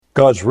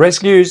God's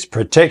rescues,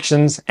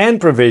 protections and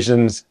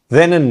provisions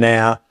then and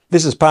now.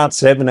 This is part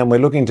 7 and we're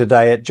looking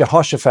today at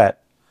Jehoshaphat.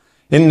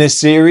 In this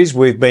series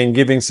we've been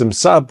giving some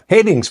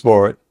subheadings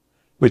for it,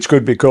 which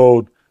could be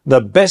called the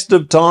best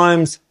of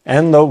times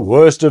and the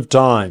worst of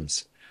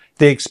times,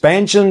 the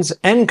expansions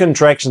and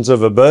contractions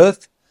of a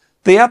birth,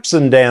 the ups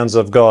and downs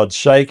of God's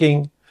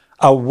shaking,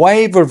 a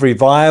wave of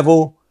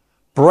revival,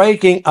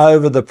 breaking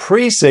over the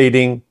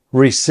preceding,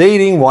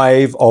 receding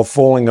wave of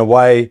falling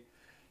away,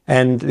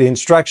 and the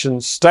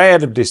instruction, stay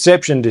out of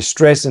deception,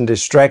 distress and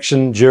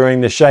distraction during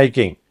the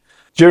shaking.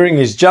 During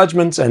his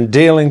judgments and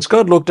dealings,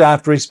 God looked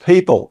after his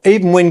people.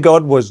 Even when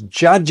God was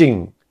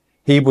judging,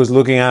 he was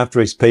looking after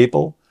his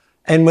people.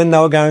 And when they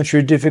were going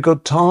through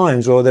difficult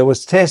times or there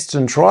was tests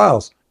and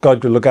trials,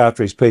 God could look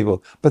after his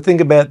people. But think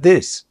about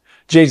this.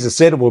 Jesus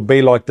said it will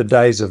be like the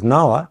days of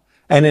Noah.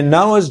 And in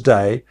Noah's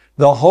day,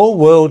 the whole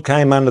world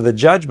came under the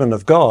judgment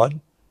of God,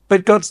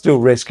 but God still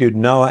rescued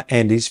Noah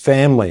and his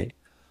family.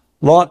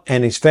 Lot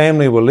and his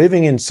family were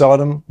living in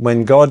Sodom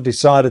when God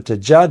decided to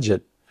judge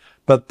it,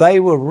 but they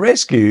were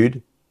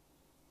rescued,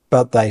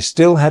 but they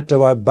still had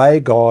to obey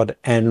God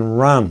and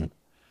run.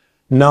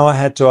 Noah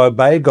had to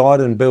obey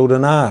God and build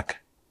an ark,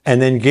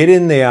 and then get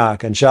in the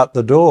ark and shut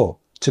the door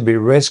to be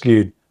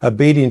rescued.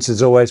 Obedience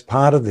is always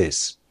part of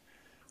this.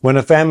 When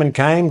a famine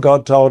came,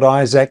 God told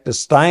Isaac to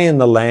stay in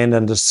the land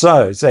and to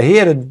sow. So he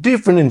had a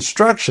different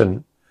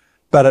instruction,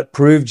 but it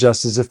proved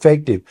just as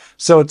effective.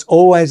 So it's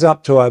always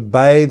up to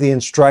obey the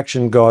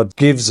instruction God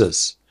gives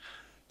us.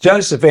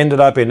 Joseph ended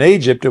up in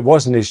Egypt. It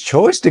wasn't his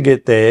choice to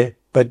get there,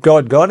 but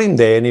God got him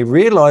there, and he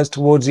realized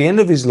towards the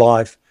end of his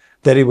life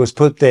that he was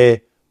put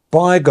there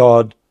by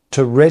God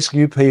to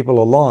rescue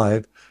people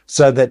alive,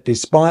 so that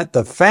despite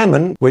the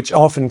famine, which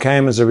often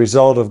came as a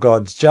result of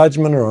God's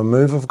judgment or a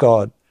move of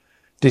God,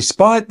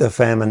 despite the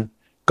famine,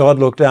 God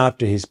looked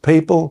after his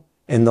people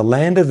in the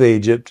land of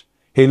Egypt.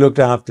 He looked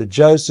after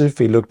Joseph,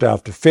 he looked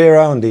after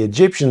Pharaoh and the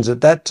Egyptians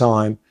at that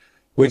time,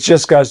 which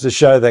just goes to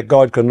show that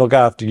God can look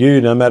after you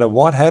no matter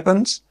what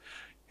happens.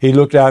 He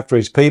looked after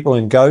his people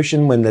in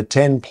Goshen when the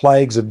 10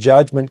 plagues of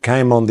judgment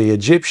came on the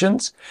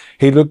Egyptians.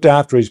 He looked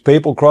after his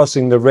people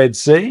crossing the Red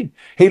Sea.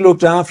 He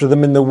looked after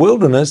them in the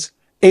wilderness,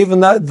 even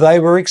though they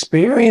were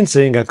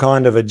experiencing a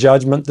kind of a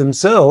judgment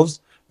themselves,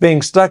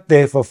 being stuck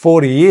there for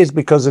 40 years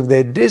because of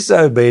their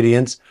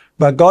disobedience,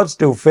 but God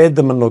still fed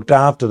them and looked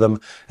after them.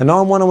 And I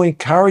want to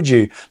encourage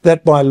you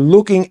that by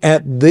looking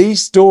at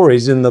these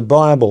stories in the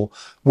Bible,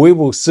 we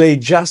will see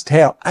just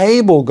how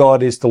able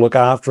God is to look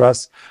after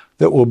us,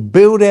 that will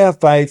build our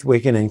faith. We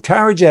can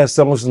encourage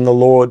ourselves in the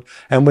Lord,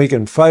 and we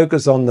can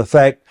focus on the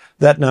fact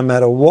that no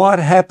matter what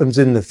happens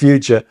in the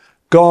future,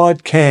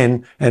 God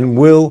can and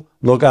will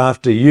look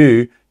after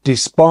you,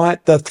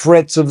 despite the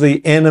threats of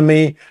the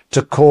enemy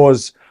to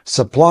cause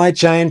supply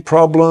chain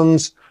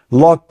problems,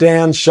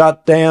 lockdowns,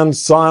 shutdowns,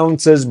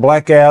 silences,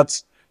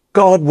 blackouts.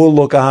 God will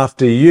look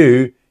after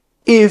you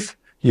if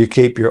you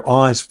keep your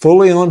eyes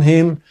fully on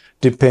him,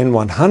 depend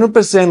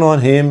 100%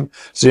 on him.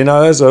 So,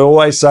 as I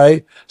always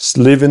say,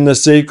 live in the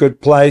secret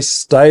place,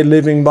 stay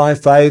living by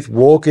faith,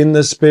 walk in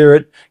the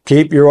Spirit,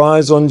 keep your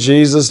eyes on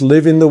Jesus,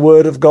 live in the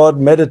Word of God,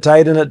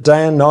 meditate in it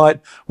day and night,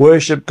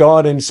 worship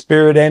God in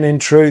spirit and in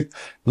truth,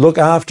 look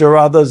after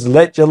others,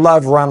 let your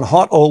love run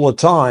hot all the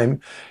time.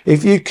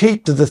 If you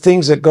keep to the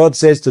things that God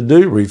says to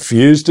do,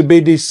 refuse to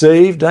be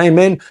deceived,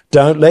 amen,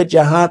 don't let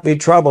your heart be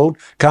troubled,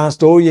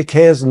 cast all your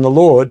cares on the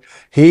Lord,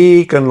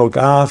 he can look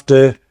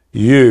after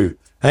you.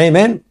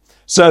 Amen.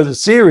 So the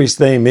series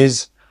theme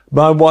is,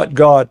 by what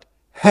God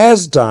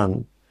has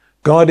done,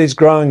 God is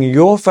growing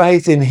your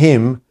faith in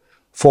him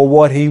for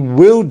what he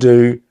will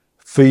do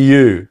for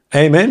you.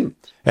 Amen.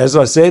 As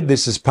I said,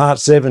 this is part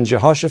 7,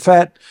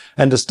 Jehoshaphat.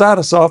 And to start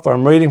us off,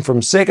 I'm reading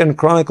from 2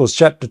 Chronicles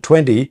chapter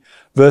 20,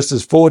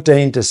 verses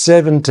 14 to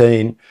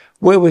 17,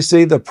 where we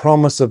see the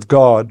promise of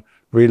God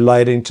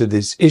relating to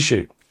this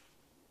issue.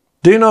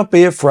 Do not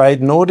be afraid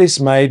nor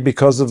dismayed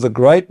because of the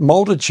great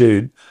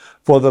multitude,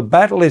 for the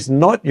battle is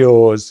not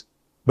yours,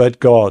 but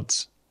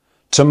God's.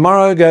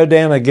 Tomorrow go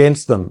down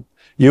against them.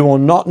 You will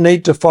not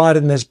need to fight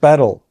in this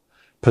battle.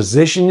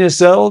 Position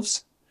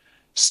yourselves,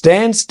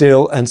 stand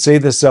still and see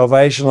the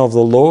salvation of the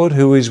Lord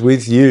who is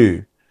with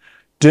you.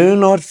 Do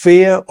not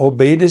fear or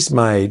be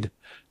dismayed.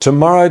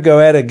 Tomorrow go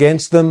out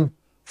against them,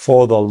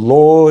 for the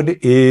Lord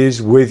is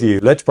with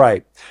you. Let's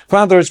pray.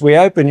 Father, as we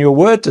open your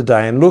word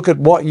today and look at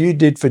what you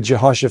did for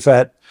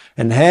Jehoshaphat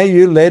and how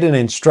you led and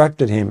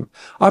instructed him,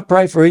 I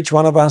pray for each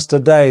one of us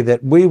today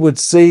that we would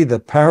see the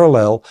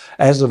parallel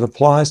as it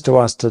applies to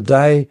us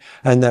today,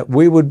 and that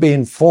we would be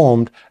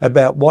informed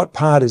about what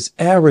part is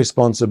our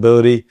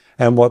responsibility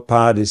and what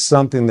part is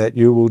something that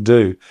you will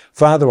do.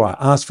 Father, I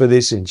ask for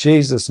this in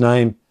Jesus'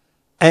 name.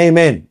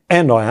 Amen.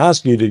 And I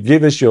ask you to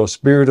give us your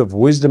spirit of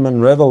wisdom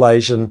and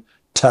revelation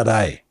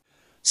today.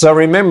 So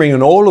remembering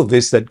in all of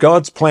this that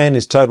God's plan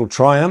is total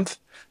triumph,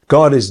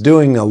 God is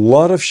doing a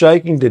lot of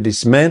shaking to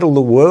dismantle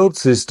the world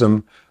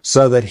system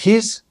so that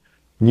his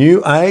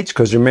new age,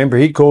 because remember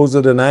he calls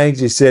it an age,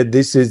 he said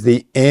this is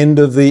the end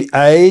of the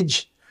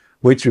age,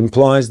 which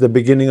implies the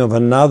beginning of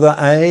another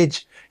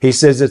age. He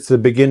says it's the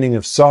beginning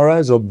of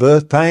sorrows or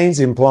birth pains,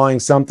 implying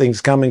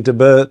something's coming to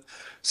birth.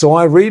 So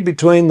I read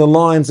between the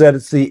lines that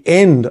it's the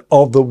end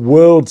of the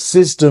world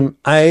system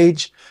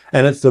age,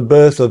 and it's the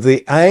birth of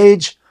the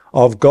age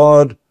of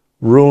God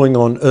ruling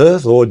on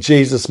earth, or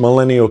Jesus'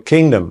 millennial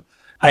kingdom.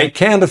 A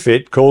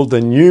counterfeit called the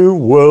New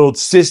World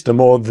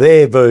System, or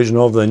their version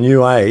of the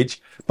New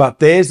Age, but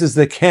theirs is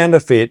the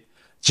counterfeit.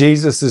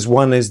 Jesus'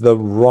 one is the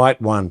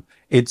right one.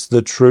 It's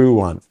the true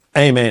one.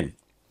 Amen.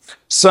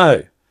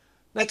 So,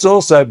 let's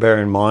also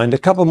bear in mind a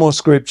couple more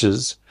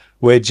scriptures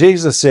where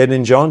Jesus said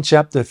in John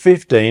chapter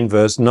 15,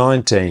 verse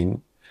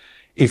 19,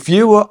 "If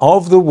you were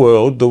of the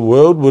world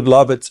would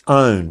love its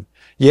own.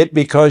 Yet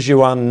because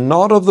you are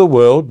not of the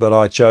world, but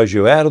I chose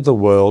you out of the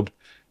world,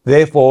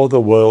 therefore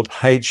the world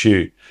hates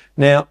you."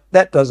 Now,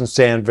 that doesn't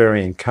sound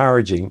very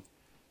encouraging.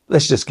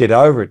 Let's just get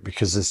over it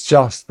because it's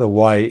just the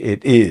way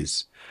it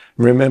is.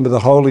 Remember,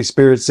 the Holy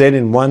Spirit said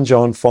in 1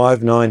 John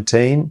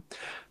 5:19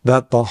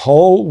 that the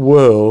whole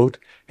world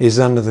is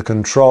under the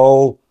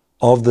control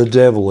of the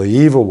devil, the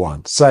evil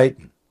one,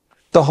 Satan.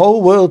 The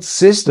whole world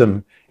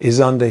system is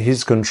under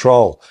his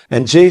control.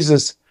 And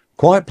Jesus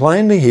quite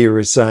plainly here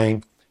is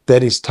saying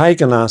that he's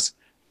taken us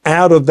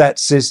out of that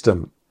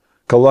system.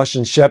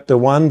 Colossians chapter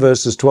 1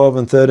 verses 12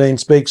 and 13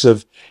 speaks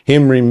of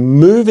him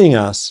removing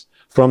us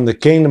from the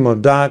kingdom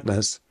of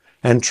darkness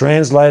and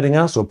translating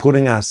us or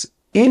putting us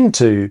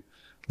into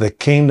the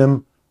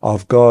kingdom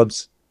of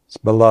God's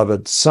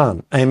beloved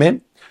Son.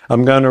 Amen.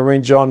 I'm going to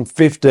read John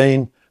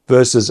 15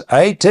 verses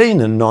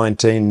 18 and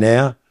 19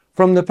 now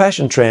from the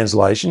Passion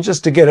Translation,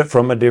 just to get it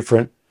from a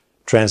different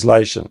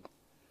translation.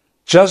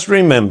 "Just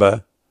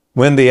remember,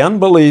 when the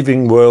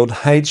unbelieving world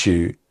hates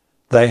you,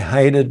 they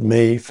hated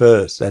me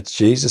first." That's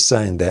Jesus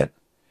saying that.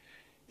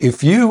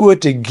 "If you were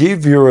to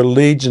give your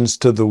allegiance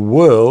to the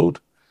world,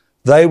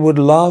 they would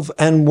love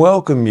and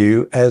welcome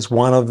you as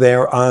one of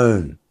their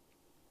own.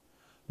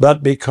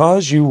 But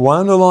because you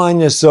won't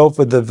align yourself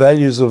with the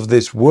values of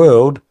this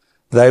world,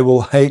 they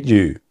will hate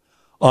you.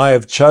 I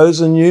have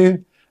chosen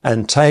you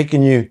and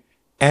taken you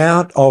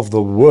out of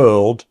the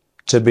world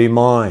to be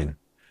mine."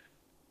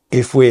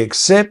 If we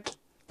accept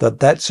that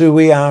that's who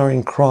we are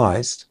in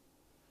Christ,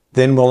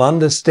 then we'll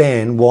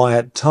understand why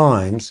at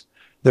times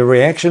the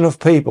reaction of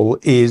people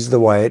is the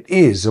way it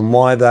is and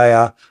why they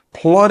are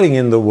plotting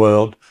in the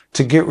world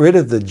to get rid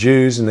of the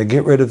Jews and to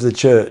get rid of the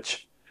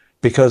church,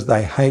 because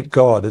they hate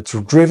God. It's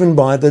driven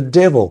by the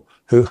devil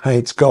who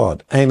hates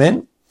God.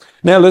 Amen?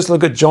 Now let's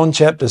look at John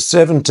chapter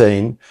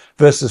 17,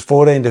 verses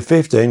 14 to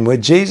 15, where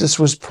Jesus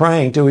was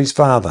praying to his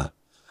Father.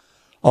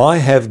 "I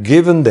have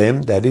given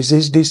them," that is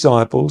his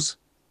disciples,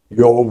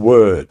 "your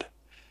word,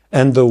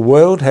 and the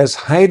world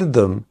has hated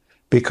them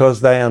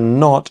because they are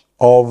not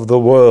of the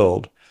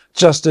world,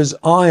 just as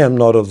I am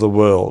not of the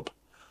world.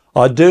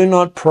 I do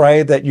not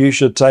pray that you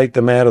should take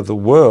them out of the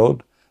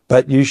world,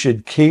 but you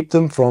should keep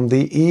them from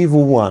the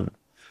evil one."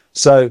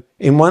 So,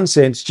 in one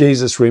sense,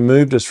 Jesus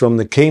removed us from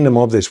the kingdom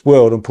of this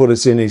world and put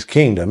us in his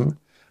kingdom.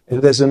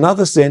 There's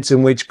another sense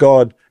in which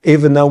God,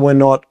 even though we're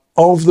not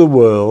of the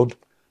world,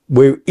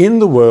 we're in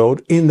the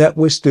world in that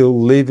we're still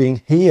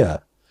living here.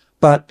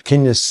 But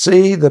can you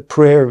see the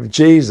prayer of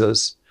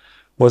Jesus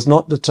was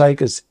not to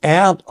take us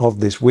out of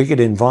this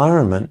wicked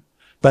environment,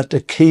 but to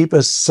keep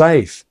us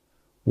safe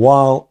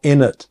while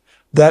in it.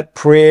 That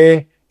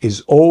prayer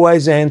is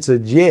always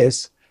answered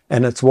yes,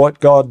 and it's what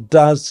God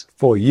does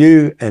for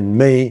you and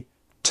me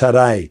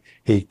today.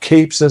 He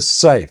keeps us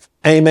safe.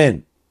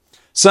 Amen.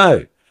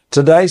 So,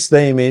 today's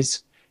theme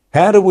is,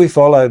 how do we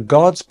follow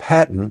God's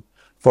pattern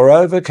for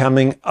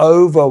overcoming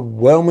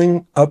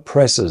overwhelming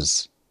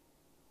oppressors?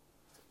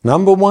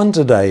 Number one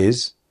today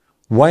is,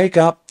 wake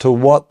up to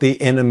what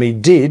the enemy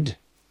did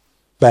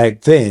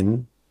back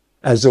then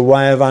as a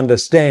way of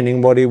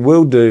understanding what he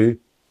will do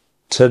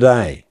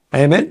today.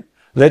 Amen.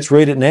 Let's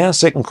read it now.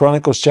 2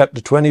 Chronicles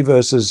chapter 20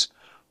 verses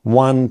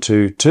 1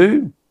 to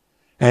 2.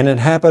 "And it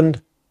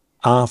happened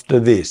after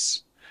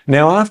this."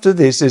 Now, after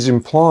this is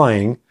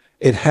implying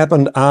it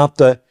happened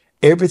after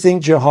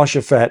everything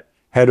Jehoshaphat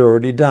had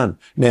already done.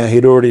 Now,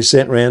 he'd already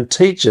sent around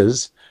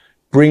teachers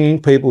bringing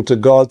people to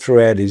God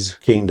throughout his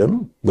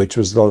kingdom, which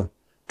was the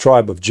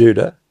tribe of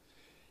Judah.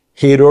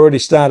 He had already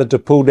started to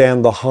pull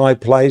down the high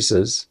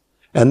places,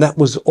 and that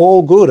was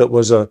all good. It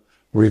was a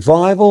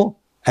revival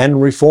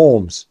and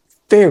reforms.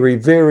 Very,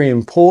 very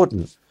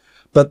important.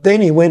 But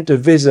then he went to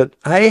visit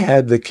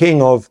Ahab, the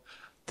king of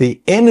the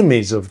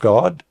enemies of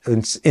God,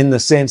 in the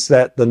sense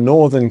that the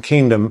northern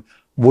kingdom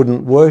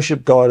wouldn't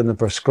worship God in the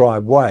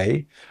prescribed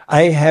way.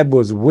 Ahab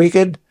was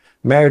wicked,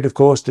 married, of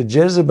course, to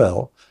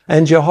Jezebel,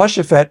 and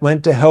Jehoshaphat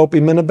went to help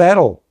him in a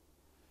battle.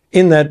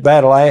 In that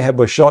battle, Ahab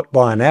was shot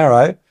by an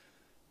arrow.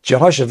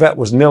 Jehoshaphat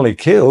was nearly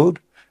killed,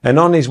 and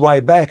on his way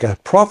back, a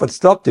prophet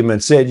stopped him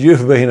and said,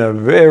 "You've been a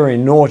very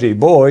naughty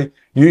boy.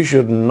 You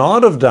should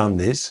not have done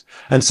this."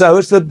 And so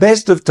it's the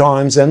best of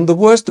times and the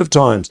worst of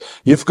times.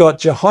 You've got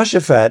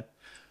Jehoshaphat,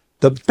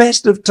 the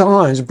best of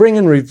times,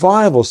 bringing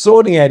revival,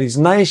 sorting out his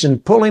nation,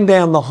 pulling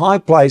down the high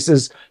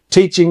places,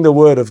 teaching the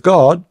word of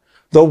God.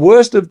 The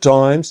worst of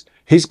times,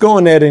 He's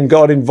gone out and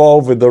got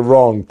involved with the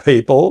wrong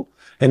people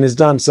and has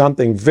done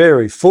something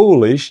very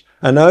foolish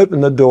and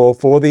opened the door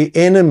for the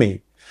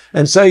enemy.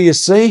 And so you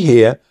see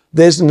here,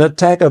 there's an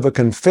attack of a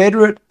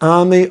confederate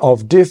army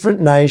of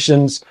different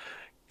nations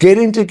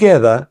getting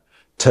together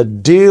to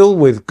deal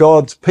with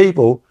God's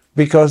people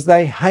because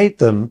they hate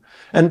them,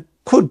 and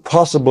could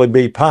possibly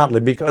be partly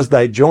because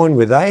they joined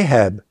with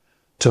Ahab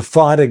to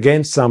fight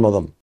against some of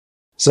them.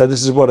 So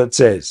this is what it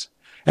says.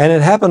 And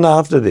it happened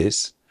after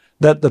this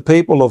that the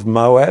people of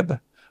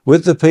Moab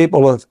with the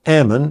people of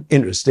Ammon,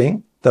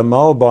 interesting, the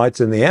Moabites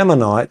and the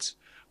Ammonites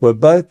were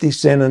both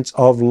descendants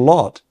of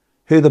Lot,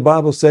 who the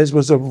Bible says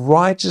was a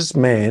righteous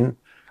man,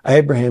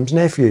 Abraham's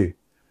nephew.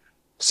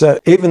 So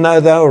even though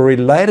they were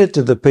related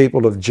to the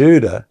people of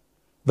Judah,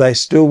 they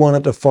still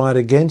wanted to fight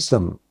against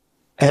them.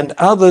 And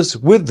others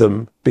with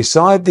them,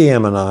 beside the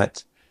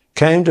Ammonites,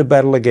 came to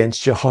battle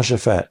against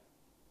Jehoshaphat.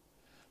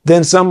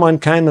 Then someone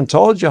came and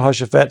told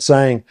Jehoshaphat,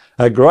 saying,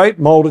 "A great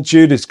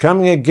multitude is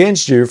coming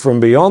against you from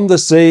beyond the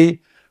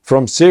sea,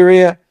 from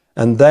Syria,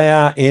 and they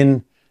are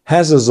in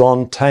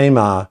Hazazon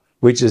Tamar,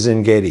 which is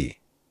En Gedi."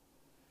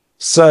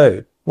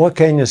 So, what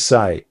can you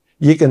say?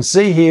 You can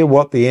see here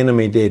what the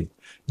enemy did.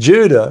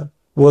 Judah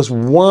was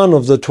one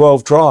of the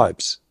 12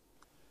 tribes.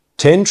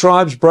 10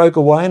 tribes broke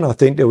away, and I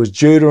think there was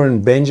Judah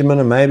and Benjamin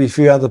and maybe a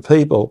few other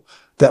people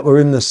that were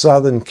in the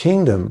southern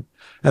kingdom.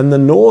 And the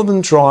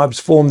northern tribes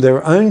formed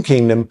their own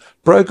kingdom,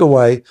 broke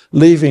away,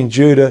 leaving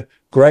Judah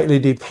greatly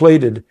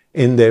depleted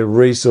in their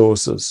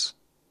resources.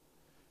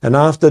 And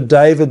after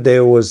David,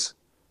 there was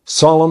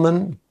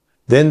Solomon.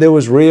 Then there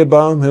was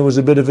Rehoboam, who was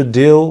a bit of a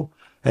dill.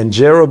 And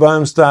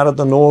Jeroboam started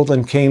the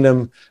northern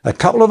kingdom. A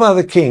couple of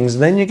other kings.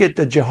 And then you get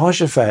to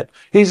Jehoshaphat.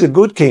 He's a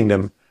good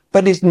kingdom,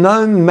 but he's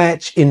no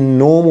match in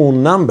normal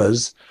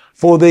numbers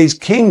for these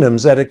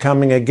kingdoms that are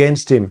coming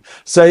against him.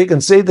 So you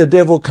can see the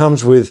devil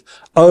comes with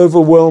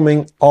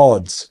overwhelming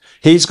odds.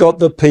 He's got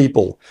the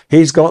people.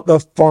 He's got the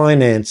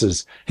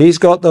finances. He's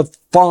got the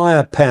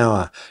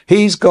firepower.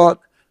 He's got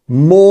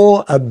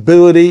more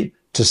ability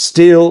to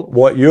steal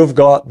what you've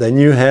got than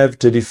you have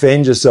to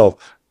defend yourself.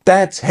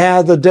 That's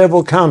how the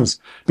devil comes.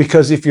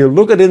 Because if you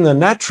look at it in the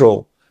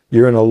natural,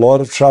 you're in a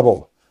lot of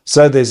trouble.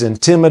 So there's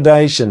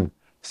intimidation,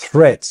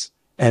 threats,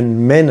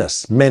 and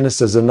menace. Menace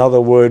is another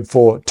word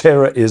for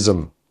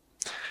terrorism.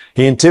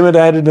 He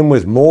intimidated them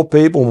with more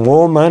people,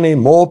 more money,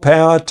 more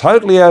power,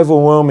 totally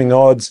overwhelming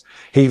odds.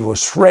 He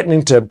was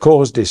threatening to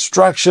cause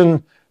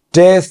destruction,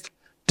 death,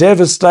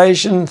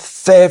 devastation,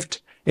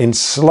 theft,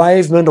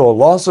 enslavement or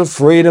loss of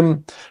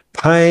freedom,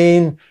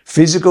 pain,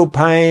 physical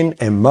pain,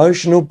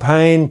 emotional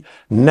pain,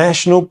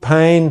 national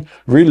pain,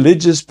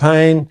 religious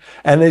pain.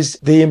 And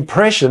the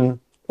impression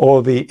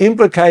or the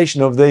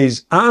implication of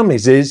these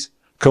armies is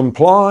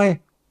comply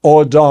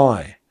or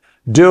die.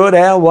 Do it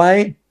our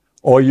way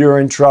or you're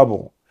in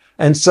trouble.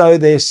 And so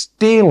they're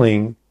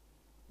stealing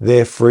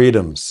their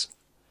freedoms.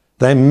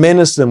 They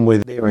menace them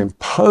with their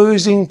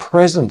imposing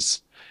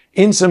presence,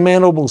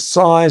 insurmountable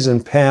size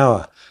and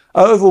power,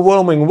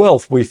 overwhelming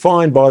wealth. We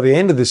find by the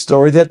end of this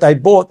story that they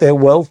brought their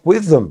wealth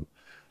with them.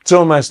 It's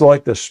almost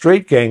like the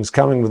street gangs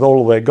coming with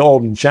all of their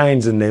golden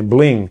chains and their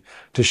bling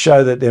to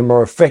show that they're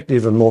more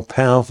effective and more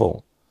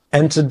powerful.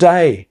 And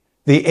today,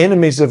 the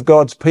enemies of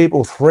God's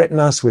people threaten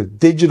us with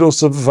digital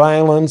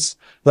surveillance.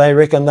 They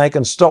reckon they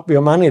can stop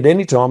your money at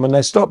any time, and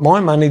they stopped my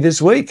money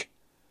this week.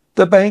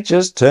 The bank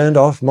just turned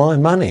off my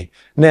money.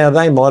 Now,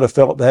 they might have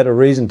felt they had a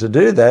reason to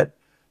do that,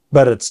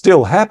 but it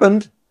still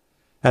happened,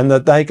 and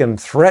that they can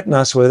threaten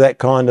us with that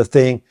kind of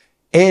thing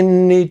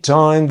any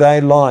time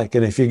they like.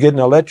 And if you get an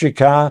electric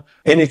car,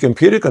 any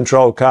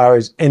computer-controlled car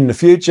is in the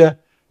future.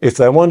 If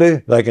they want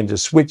to, they can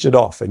just switch it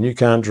off and you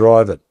can't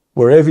drive it.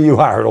 Wherever you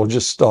are, it'll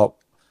just stop.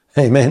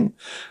 Amen.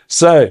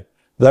 So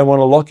they want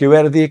to lock you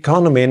out of the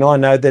economy. And I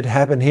know that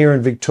happened here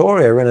in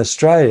Victoria, in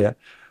Australia,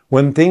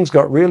 when things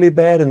got really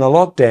bad in the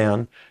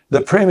lockdown.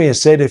 The Premier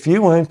said, if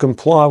you won't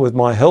comply with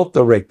my health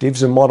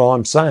directives and what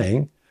I'm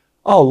saying,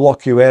 I'll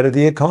lock you out of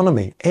the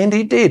economy. And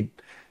he did.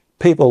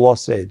 People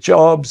lost their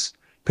jobs.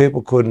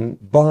 People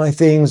couldn't buy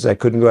things. They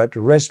couldn't go out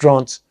to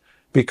restaurants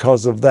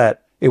because of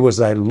that. It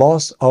was a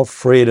loss of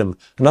freedom.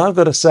 And I've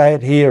got to say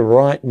it here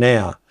right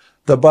now.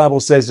 The Bible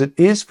says it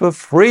is for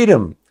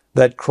freedom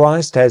that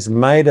Christ has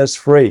made us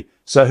free.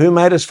 So who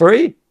made us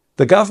free?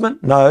 The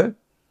government? No.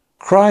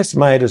 Christ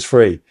made us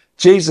free.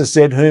 Jesus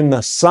said, whom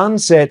the Son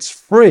sets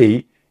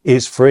free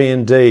is free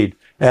indeed.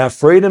 Our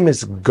freedom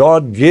is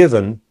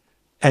God-given,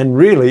 and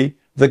really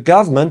the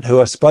government, who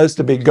are supposed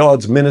to be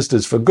God's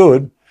ministers for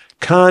good,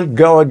 can't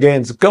go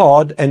against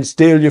God and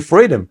steal your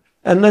freedom,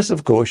 unless,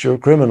 of course, you're a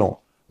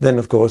criminal. Then,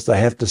 of course, they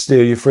have to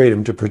steal your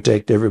freedom to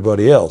protect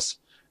everybody else.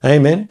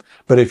 Amen?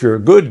 But if you're a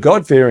good,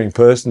 God-fearing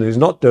person who's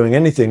not doing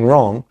anything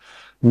wrong,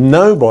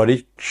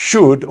 nobody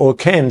should or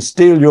can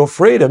steal your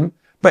freedom,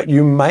 but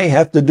you may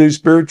have to do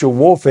spiritual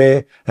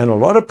warfare and a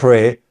lot of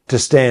prayer to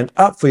stand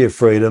up for your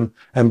freedom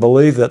and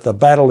believe that the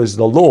battle is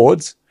the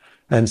Lord's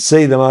and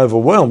see them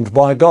overwhelmed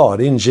by God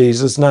in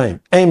Jesus'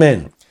 name.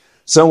 Amen.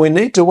 So we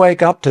need to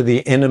wake up to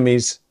the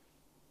enemy's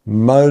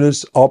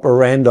modus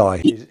operandi,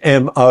 his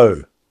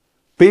MO.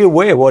 be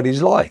aware what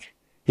he's like.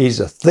 He's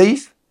a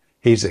thief,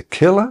 he's a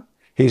killer,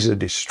 he's a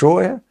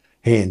destroyer,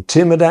 he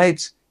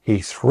intimidates, he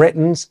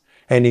threatens,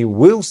 and he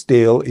will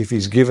steal if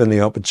he's given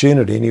the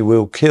opportunity, and he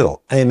will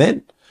kill.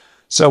 Amen?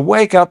 So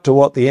wake up to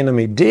what the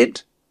enemy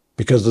did,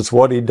 because it's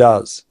what he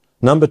does.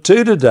 Number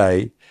 2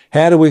 today,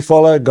 how do we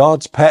follow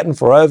God's pattern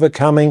for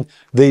overcoming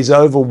these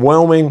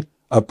overwhelming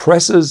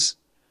oppressors?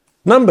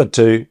 Number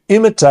 2,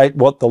 imitate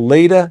what the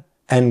leader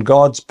and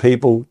God's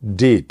people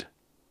did.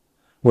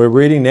 We're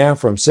reading now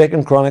from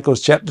 2 Chronicles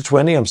chapter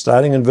 20. I'm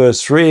starting in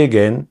verse 3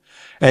 again.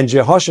 And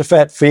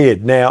Jehoshaphat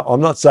feared. Now,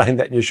 I'm not saying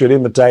that you should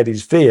imitate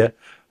his fear,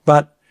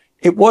 but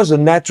it was a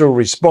natural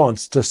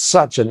response to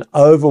such an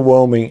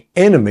overwhelming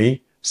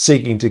enemy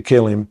seeking to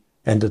kill him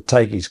and to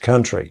take his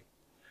country.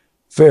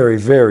 Very,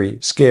 very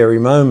scary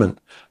moment.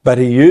 But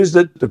he used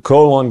it to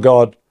call on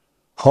God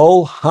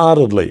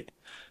wholeheartedly.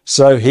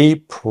 So he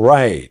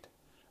prayed.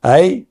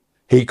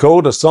 He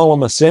called a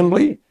solemn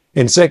assembly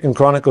in 2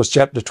 Chronicles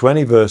chapter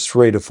 20, verse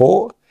 3 to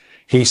 4.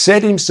 He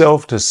set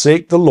himself to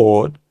seek the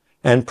Lord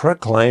and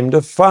proclaimed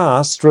a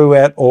fast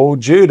throughout all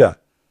Judah.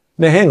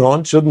 Now hang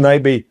on, shouldn't they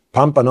be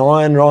pumping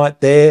iron right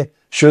there?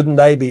 Shouldn't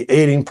they be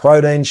eating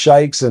protein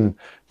shakes and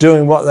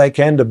doing what they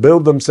can to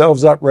build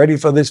themselves up ready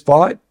for this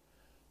fight?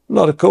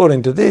 Not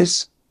according to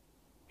this.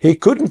 He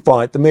couldn't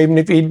fight them even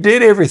if he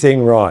did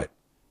everything right.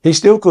 He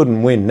still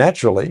couldn't win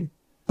naturally,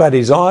 but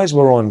his eyes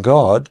were on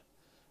God,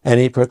 and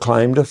he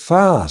proclaimed a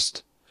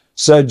fast.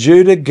 So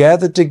Judah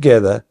gathered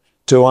together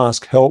to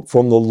ask help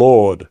from the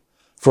Lord.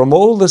 From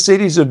all the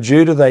cities of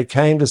Judah they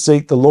came to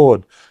seek the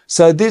Lord.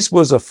 So this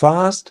was a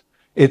fast.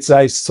 It's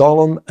a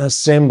solemn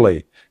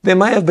assembly. There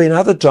may have been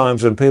other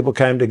times when people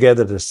came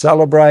together to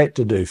celebrate,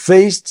 to do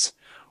feasts,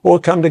 or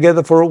come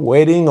together for a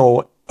wedding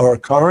or a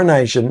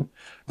coronation,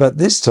 but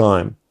this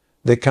time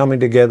they're coming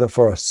together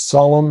for a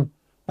solemn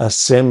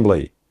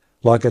assembly,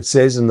 like it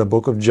says in the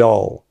book of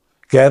Joel.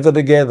 Gather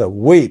together,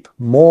 weep,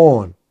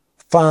 mourn,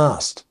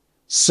 fast,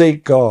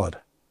 seek God.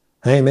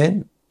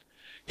 Amen.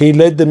 He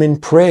led them in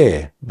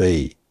prayer,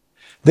 B.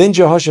 Then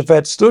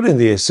Jehoshaphat stood in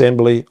the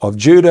assembly of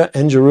Judah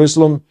and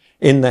Jerusalem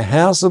in the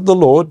house of the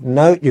Lord.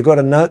 Note, you've got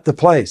to note the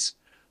place.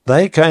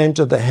 They came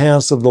to the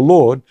house of the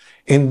Lord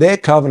in their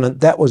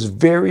covenant. That was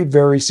very,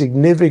 very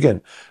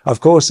significant. Of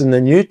course, in the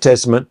New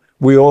Testament,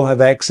 we all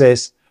have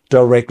access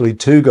directly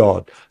to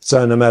God.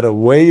 So no matter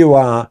where you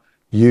are,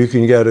 you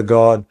can go to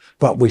God,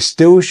 but we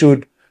still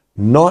should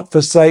not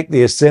forsake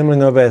the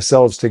assembling of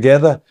ourselves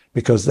together,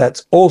 because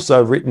that's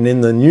also written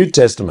in the New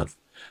Testament.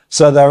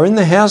 So they were in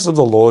the house of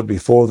the Lord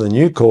before the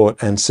new court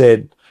and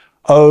said,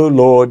 O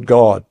Lord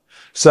God.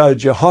 So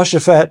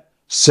Jehoshaphat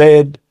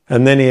said,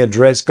 and then he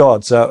addressed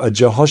God. So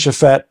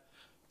Jehoshaphat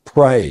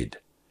prayed.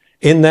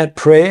 In that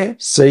prayer,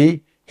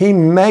 see, he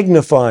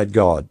magnified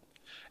God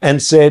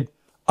and said,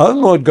 O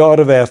Lord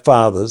God of our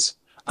fathers,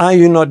 are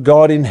you not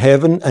God in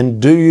heaven,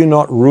 and do you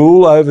not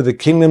rule over the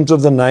kingdoms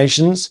of the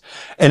nations?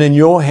 And in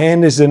your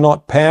hand is there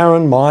not power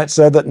and might,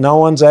 so that no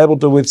one's able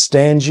to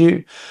withstand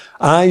you?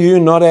 Are you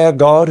not our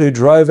God who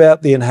drove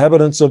out the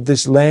inhabitants of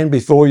this land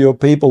before your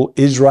people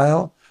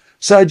Israel?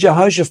 So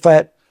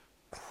Jehoshaphat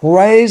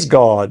praised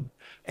God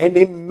and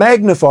he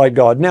magnified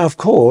God. Now, of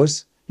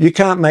course, you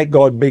can't make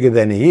God bigger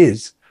than he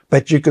is,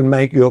 but you can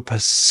make your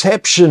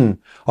perception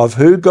of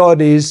who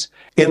God is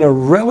in a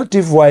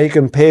relative way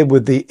compared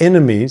with the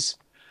enemies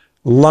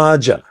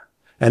larger.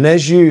 And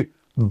as you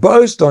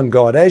boast on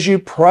God, as you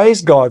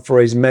praise God for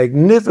his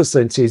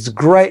magnificence, his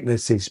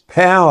greatness, his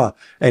power,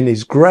 and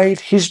his great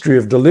history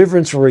of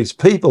deliverance for his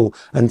people,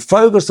 and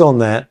focus on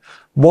that,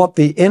 what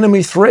the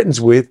enemy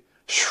threatens with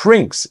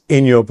shrinks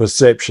in your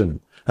perception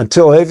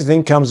until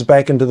everything comes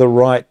back into the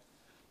right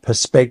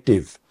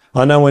perspective.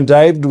 I know when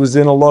David was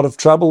in a lot of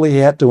trouble, he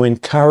had to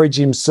encourage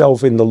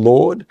himself in the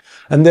Lord.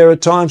 And there are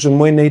times when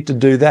we need to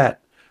do that.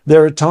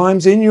 There are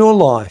times in your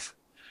life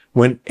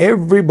when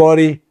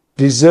everybody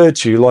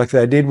deserts you like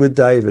they did with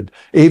David.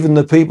 Even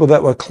the people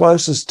that were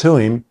closest to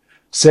him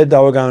said they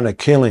were going to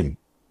kill him.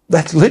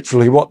 That's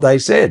literally what they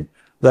said.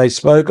 They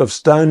spoke of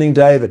stoning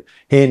David.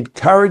 He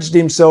encouraged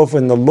himself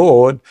in the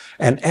Lord,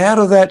 and out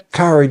of that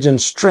courage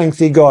and strength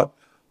he got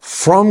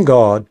from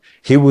God,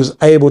 he was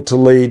able to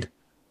lead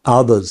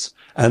others.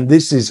 And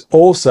this is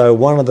also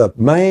one of the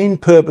main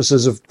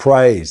purposes of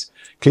praise.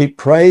 Keep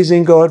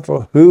praising God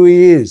for who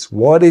he is,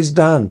 what he's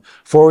done,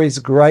 for his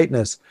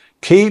greatness.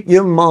 Keep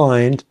your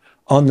mind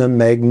on the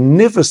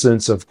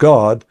magnificence of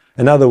God.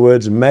 In other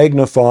words,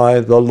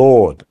 magnify the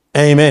Lord.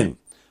 Amen.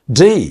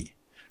 D,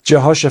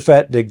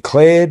 Jehoshaphat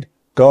declared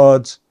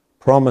God's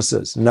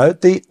promises.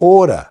 Note the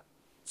order.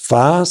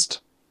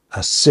 Fast,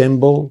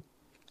 assemble,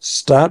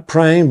 start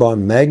praying by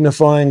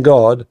magnifying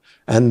God,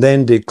 and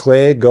then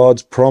declare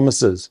God's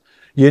promises.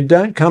 You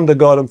don't come to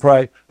God and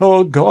pray,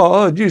 oh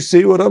God, you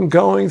see what I'm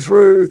going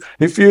through.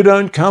 If you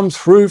don't come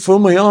through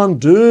for me, I'm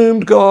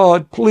doomed,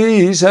 God.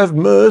 Please have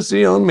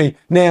mercy on me.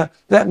 Now,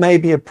 that may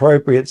be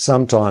appropriate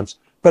sometimes,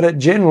 but it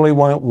generally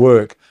won't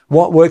work.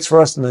 What works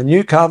for us in the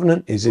new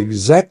covenant is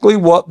exactly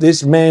what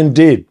this man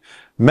did.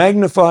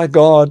 Magnify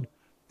God,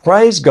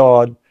 praise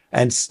God,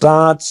 and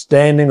start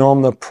standing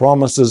on the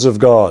promises of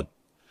God.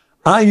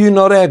 Are you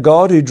not our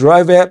God who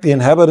drove out the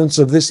inhabitants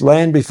of this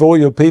land before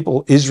your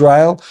people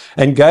Israel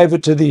and gave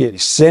it to the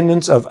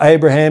descendants of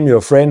Abraham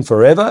your friend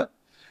forever?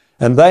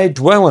 And they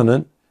dwell in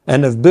it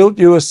and have built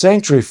you a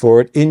sanctuary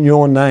for it in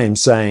your name,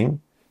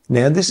 saying,"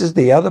 now this is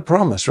the other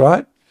promise,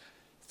 right?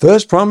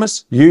 First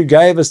promise, you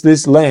gave us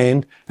this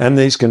land and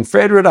these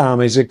Confederate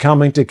armies are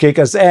coming to kick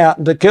us out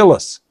and to kill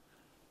us.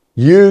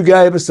 You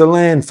gave us the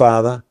land,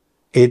 Father.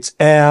 It's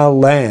our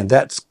land.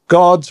 That's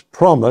God's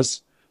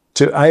promise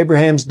to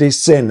Abraham's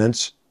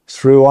descendants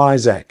through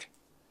Isaac.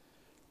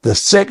 The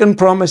second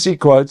promise he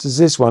quotes is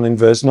this one in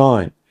verse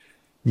 9.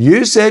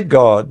 You said,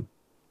 God,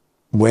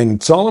 when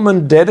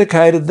Solomon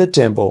dedicated the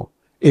temple,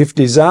 if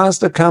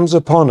disaster comes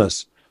upon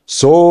us,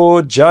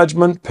 sword,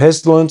 judgment,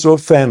 pestilence, or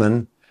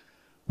famine,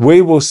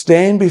 we will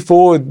stand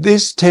before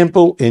this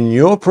temple in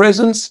your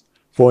presence,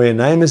 for your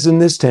name is in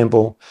this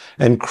temple,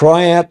 and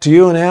cry out to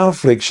you in our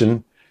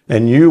affliction,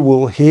 and you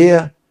will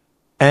hear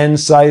and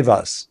save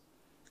us.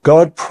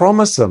 God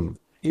promised them,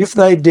 if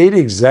they did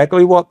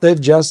exactly what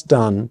they've just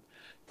done,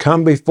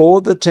 come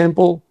before the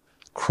temple,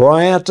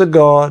 cry out to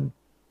God,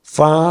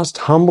 fast,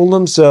 humble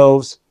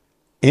themselves,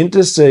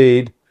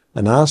 intercede,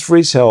 and ask for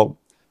his help,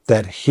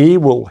 that he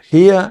will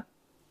hear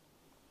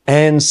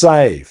and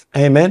save.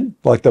 Amen?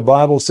 Like the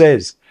Bible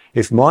says,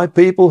 if my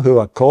people who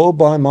are called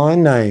by my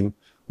name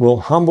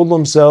will humble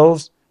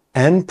themselves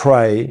and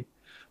pray,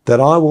 that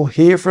I will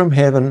hear from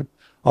heaven,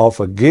 I'll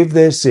forgive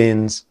their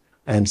sins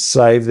and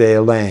save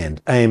their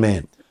land.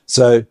 Amen.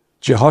 So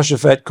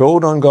Jehoshaphat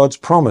called on God's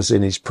promise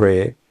in his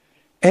prayer,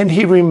 and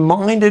he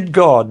reminded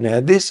God, now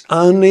this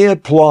only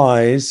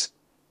applies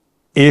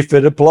if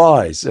it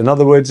applies. In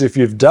other words, if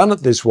you've done it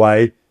this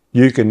way,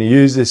 you can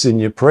use this in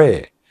your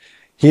prayer.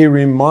 He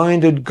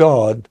reminded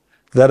God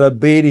that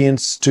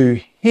obedience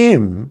to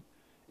him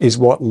is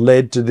what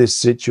led to this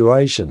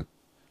situation.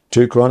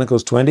 2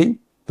 Chronicles 20,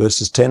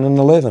 verses 10 and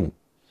 11.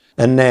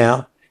 And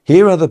now,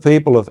 here are the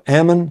people of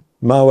Ammon,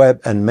 Moab,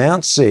 and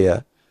Mount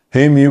Seir,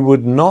 whom you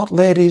would not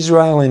let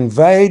Israel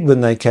invade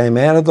when they came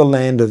out of the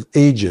land of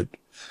Egypt,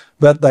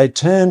 but they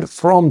turned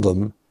from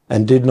them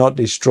and did not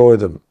destroy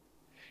them.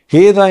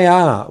 Here they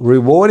are,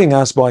 rewarding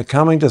us by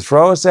coming to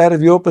throw us out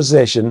of your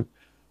possession,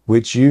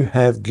 which you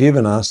have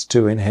given us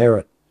to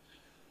inherit.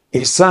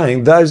 He's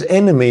saying those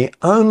enemies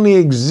only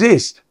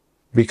exist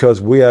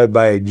because we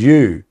obeyed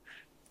you.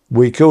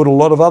 We killed a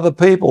lot of other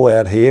people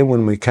out here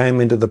when we came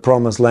into the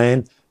promised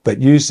land,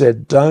 but you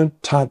said,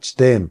 don't touch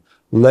them.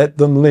 Let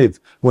them live.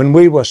 When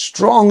we were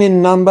strong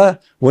in number,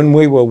 when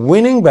we were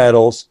winning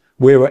battles,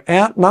 we were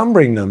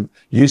outnumbering them.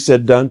 You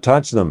said, don't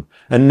touch them.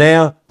 And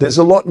now there's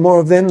a lot more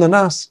of them than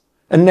us.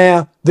 And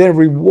now they're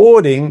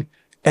rewarding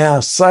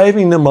our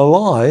saving them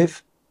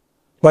alive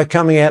by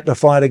coming out to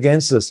fight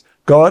against us.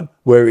 God,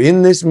 we're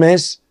in this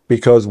mess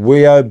because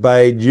we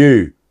obeyed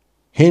you.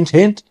 Hint,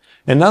 hint.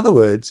 In other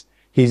words,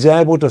 he's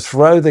able to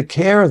throw the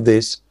care of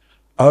this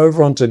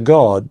over onto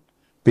God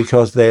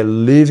because they're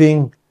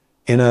living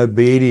in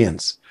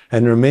obedience.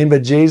 And remember,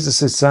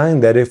 Jesus is saying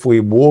that if we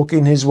walk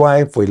in his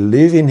way, if we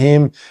live in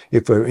him,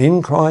 if we're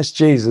in Christ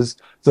Jesus,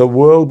 the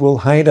world will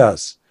hate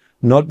us.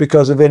 Not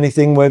because of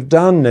anything we've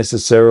done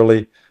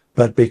necessarily,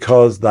 but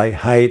because they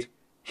hate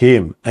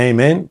him.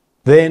 Amen?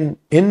 Then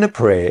in the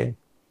prayer,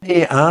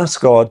 he asks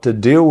God to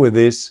deal with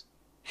this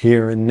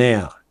here and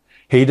now.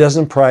 He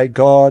doesn't pray,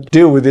 God,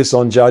 deal with this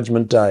on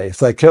Judgment Day. If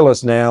they kill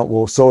us now,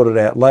 we'll sort it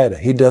out later.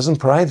 He doesn't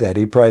pray that.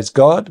 He prays,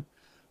 God,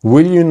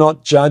 will you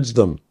not judge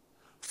them?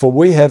 For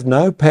we have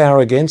no power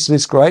against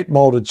this great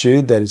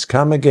multitude that has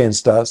come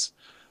against us,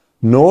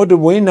 nor do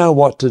we know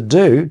what to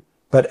do,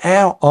 but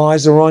our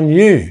eyes are on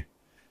you.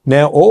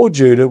 Now all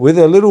Judah, with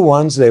their little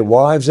ones, their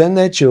wives and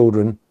their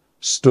children,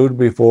 stood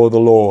before the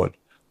Lord.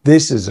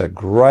 This is a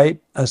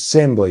great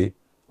assembly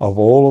of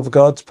all of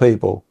God's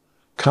people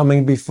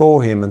coming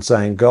before him and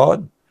saying,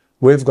 God,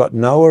 we've got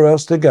nowhere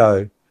else to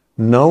go,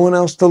 no one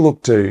else to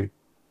look to.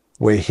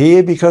 We're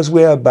here because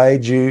we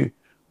obeyed you.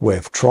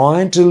 We're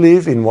trying to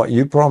live in what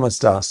you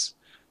promised us.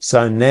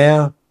 So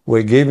now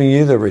we're giving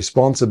you the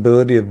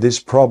responsibility of this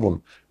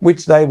problem,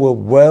 which they were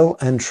well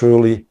and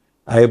truly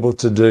able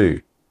to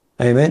do.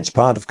 Amen. It's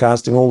part of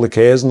casting all the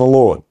cares on the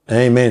Lord.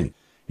 Amen.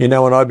 You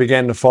know, when I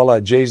began to follow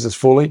Jesus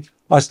fully,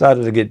 I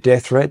started to get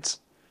death threats.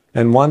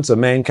 And once a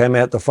man came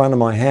out the front of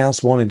my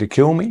house wanting to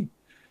kill me,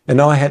 and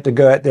I had to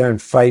go out there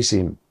and face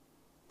him.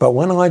 But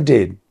when I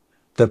did,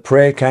 the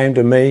prayer came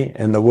to me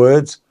and the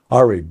words,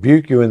 I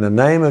rebuke you in the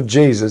name of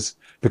Jesus,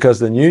 because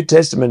the New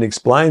Testament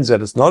explains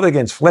that it's not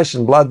against flesh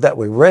and blood that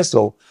we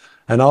wrestle.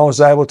 And I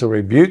was able to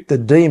rebuke the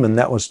demon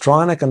that was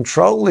trying to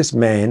control this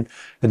man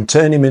and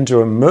turn him into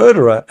a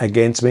murderer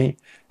against me.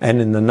 And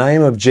in the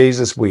name of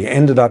Jesus, we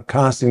ended up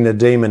casting the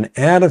demon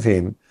out of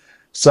him,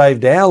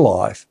 saved our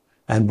life,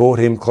 and brought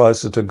him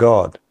closer to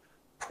God.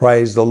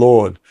 Praise the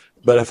Lord.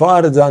 But if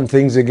I had done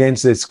things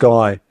against this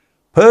guy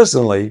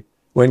personally,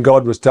 when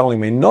God was telling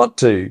me not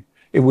to,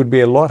 it would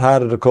be a lot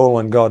harder to call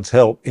on God's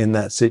help in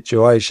that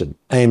situation.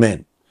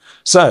 Amen.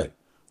 So,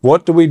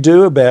 what do we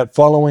do about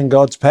following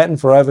God's pattern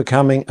for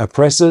overcoming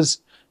oppressors?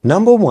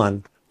 Number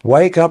one,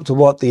 wake up to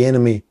what the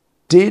enemy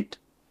did.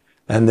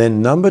 And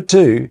then number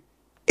two,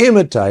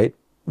 imitate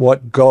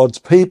what God's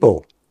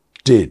people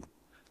did.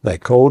 They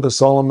called a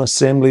solemn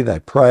assembly, they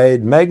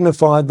prayed,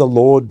 magnified the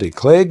Lord,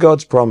 declared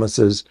God's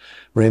promises,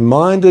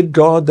 reminded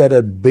God that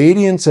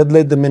obedience had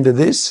led them into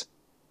this.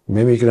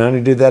 Remember, you can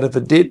only do that if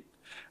it did.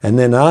 And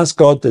then ask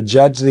God to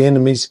judge the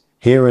enemies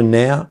here and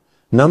now.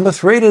 Number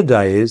three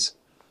today is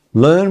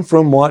learn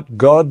from what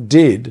God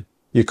did,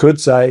 you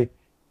could say,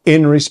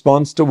 in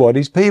response to what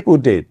his people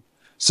did.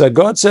 So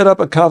God set up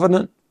a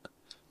covenant.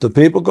 The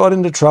people got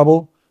into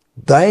trouble.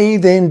 They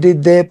then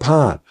did their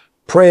part.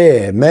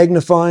 Prayer,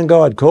 magnifying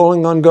God,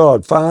 calling on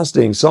God,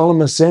 fasting,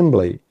 solemn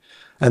assembly.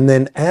 And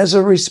then as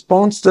a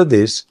response to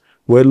this,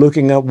 we're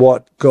looking at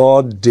what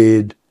God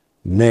did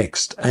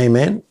next.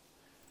 Amen.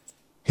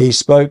 He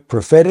spoke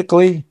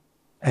prophetically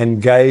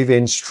and gave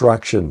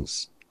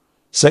instructions.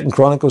 2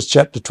 Chronicles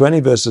chapter 20,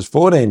 verses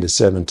 14 to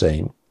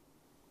 17.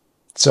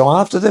 So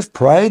after they've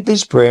prayed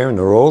this prayer and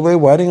they're all there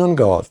waiting on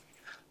God,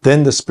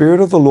 then the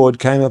Spirit of the Lord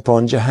came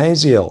upon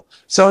Jehaziel.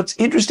 So it's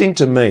interesting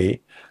to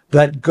me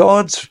that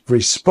God's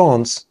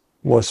response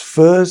was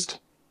first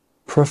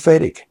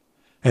prophetic.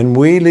 And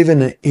we live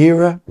in an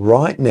era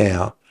right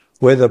now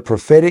where the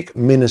prophetic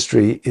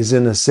ministry is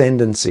in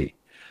ascendancy.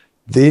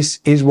 This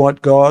is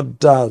what God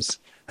does.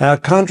 Our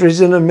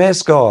country's in a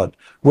mess, God.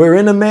 We're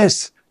in a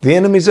mess. The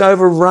enemy's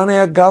overrun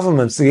our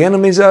governments. The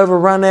enemy's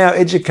overrun our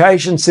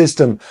education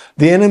system.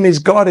 The enemy's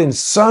got in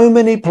so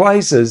many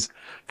places.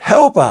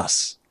 Help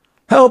us.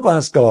 Help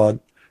us, God.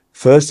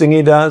 First thing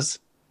he does,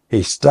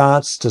 he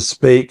starts to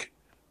speak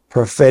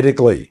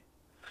prophetically.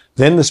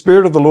 Then the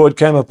Spirit of the Lord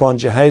came upon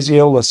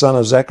Jehaziel, the son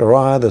of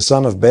Zechariah, the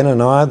son of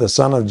Benaniah, the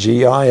son of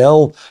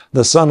Jeiel,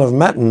 the son of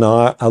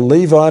Mattaniah, a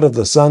Levite of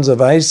the sons of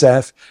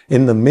Asaph,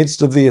 in the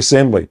midst of the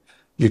assembly.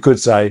 You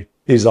could say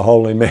he's a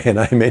holy man.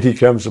 Amen. He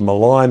comes from a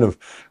line of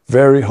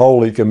very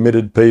holy,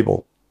 committed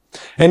people.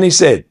 And he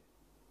said,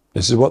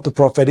 this is what the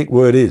prophetic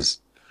word is.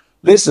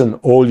 Listen,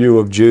 all you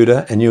of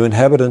Judah and you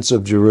inhabitants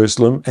of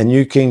Jerusalem and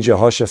you King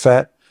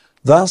Jehoshaphat,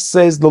 thus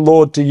says the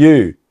Lord to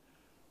you,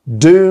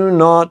 do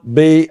not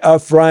be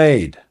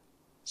afraid.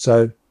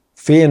 So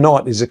fear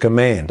not is a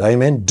command.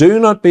 Amen. Do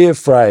not be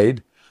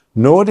afraid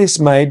nor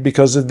dismayed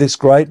because of this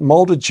great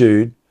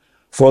multitude,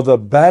 for the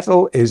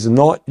battle is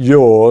not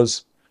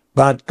yours,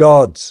 but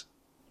God's.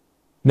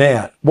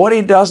 Now, what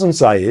he doesn't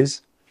say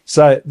is,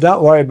 so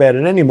don't worry about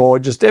it anymore.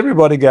 Just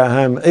everybody go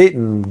home, eat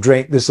and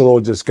drink. This will all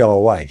just go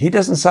away. He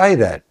doesn't say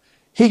that.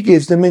 He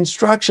gives them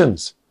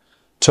instructions.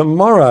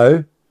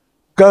 Tomorrow,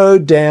 go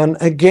down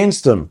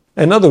against them.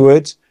 In other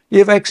words,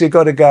 you've actually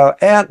got to go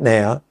out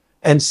now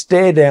and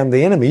stare down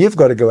the enemy. You've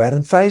got to go out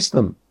and face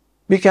them.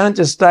 You can't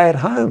just stay at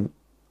home,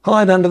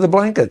 hide under the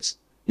blankets.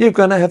 You're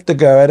going to have to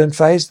go out and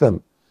face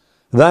them.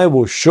 They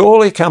will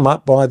surely come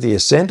up by the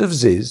ascent of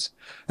Ziz,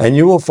 and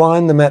you will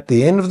find them at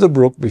the end of the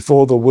brook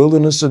before the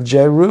wilderness of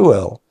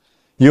Jeruel.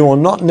 You will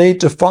not need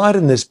to fight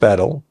in this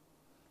battle.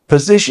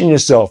 Position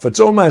yourself. It's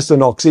almost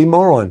an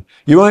oxymoron.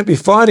 You won't be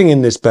fighting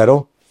in this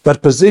battle,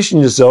 but position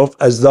yourself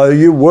as though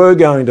you were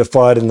going to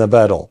fight in the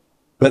battle.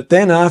 But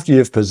then after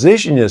you've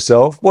positioned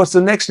yourself, what's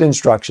the next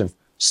instruction?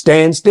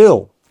 Stand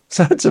still.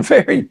 So it's a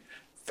very,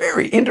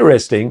 very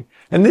interesting,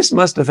 and this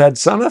must have had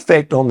some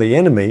effect on the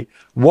enemy,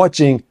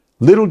 watching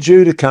little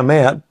Judah come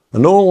out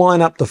and all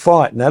line up to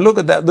fight. Now look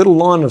at that little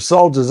line of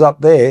soldiers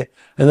up there,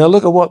 and they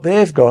look at what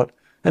they've got,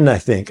 and they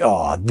think,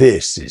 oh,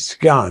 this is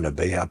going to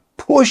be a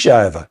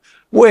pushover.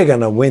 We're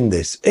going to win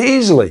this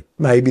easily.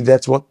 Maybe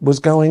that's what was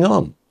going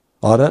on.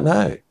 I don't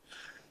know.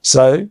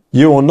 So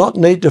you will not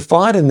need to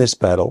fight in this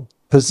battle.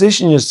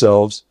 Position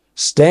yourselves,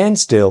 stand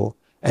still,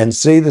 and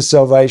see the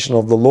salvation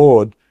of the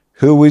Lord,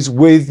 who is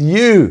with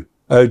you,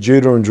 O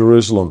Judah and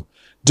Jerusalem.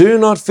 Do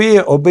not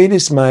fear or be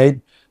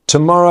dismayed.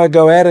 Tomorrow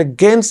go out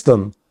against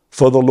them,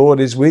 for the Lord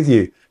is with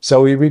you.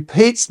 So he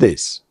repeats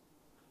this.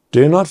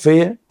 Do not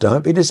fear,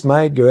 don't be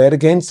dismayed, go out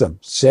against them.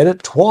 Said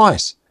it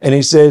twice. And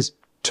he says,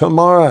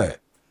 tomorrow.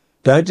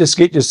 Don't just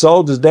get your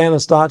soldiers down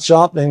and start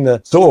sharpening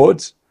the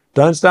swords.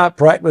 Don't start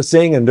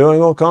practicing and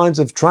doing all kinds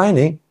of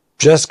training.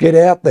 Just get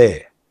out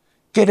there.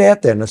 Get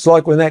out there. And it's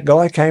like when that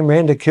guy came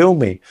round to kill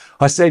me.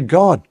 I said,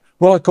 God,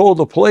 well, I called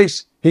the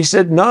police. He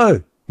said,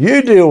 no,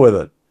 you deal with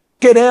it.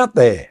 Get out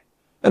there.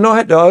 And I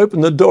had to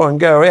open the door and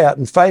go out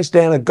and face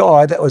down a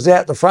guy that was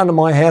out the front of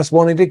my house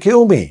wanting to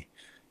kill me.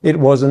 It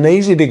wasn't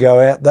easy to go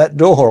out that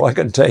door, I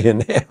can tell you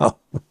now.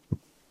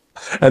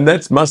 And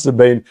that must have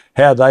been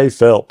how they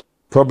felt.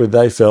 Probably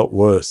they felt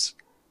worse.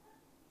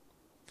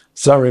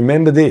 So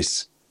remember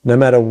this, no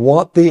matter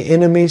what the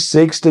enemy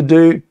seeks to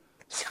do,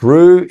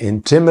 through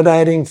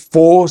intimidating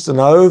force and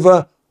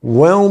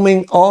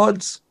overwhelming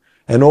odds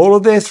and all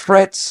of their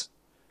threats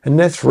and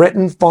their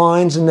threatened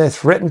fines and their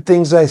threatened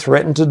things they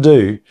threaten to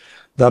do,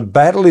 the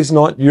battle is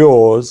not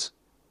yours,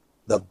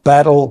 the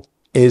battle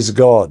is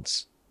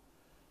God's.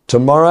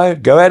 Tomorrow,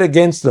 go out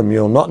against them.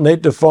 You'll not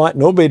need to fight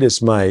nor be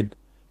dismayed.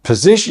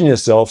 Position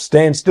yourself,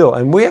 stand still.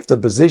 And we have to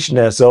position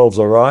ourselves,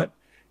 all right,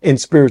 in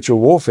spiritual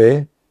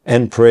warfare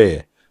and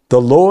prayer.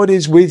 The Lord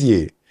is with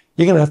you.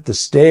 You're going to have to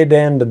stare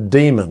down the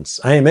demons.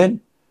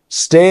 Amen.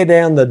 Stare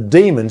down the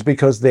demons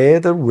because they're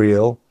the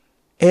real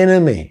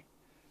enemy.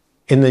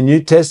 In the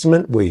New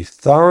Testament, we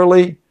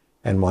thoroughly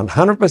and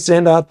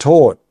 100% are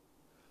taught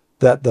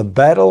that the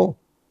battle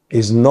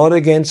is not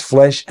against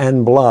flesh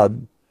and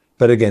blood,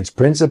 but against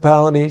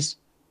principalities,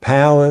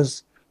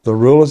 powers, the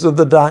rulers of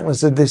the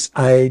darkness of this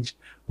age,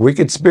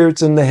 wicked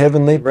spirits in the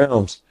heavenly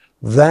realms.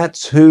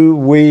 That's who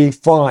we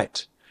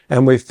fight.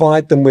 And we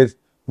fight them with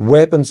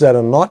weapons that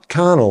are not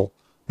carnal,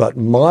 but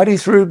mighty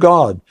through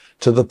God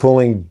to the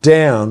pulling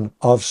down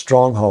of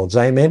strongholds.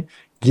 Amen.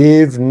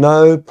 Give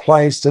no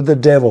place to the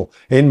devil.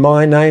 In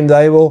my name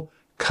they will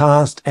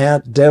cast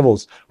out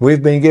devils.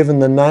 We've been given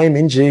the name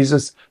in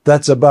Jesus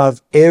that's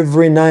above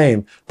every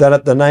name, that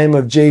at the name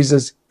of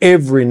Jesus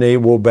every knee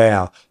will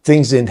bow.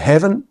 Things in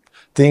heaven,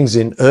 things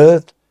in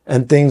earth,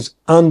 and things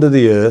under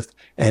the earth,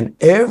 and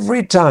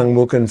every tongue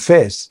will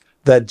confess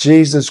that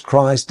Jesus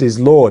Christ is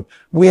Lord.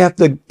 We have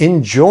to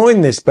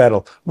join this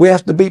battle. We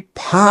have to be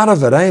part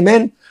of it.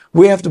 Amen.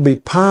 We have to be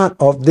part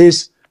of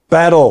this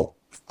battle.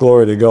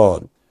 Glory to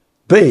God.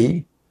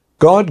 B,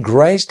 God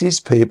graced his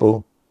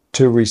people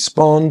to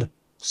respond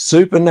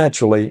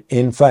supernaturally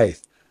in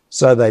faith.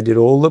 So they did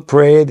all the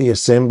prayer, the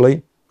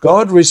assembly.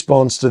 God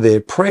responds to their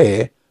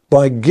prayer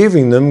by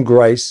giving them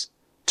grace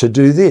to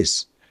do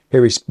this. He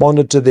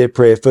responded to their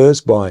prayer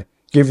first by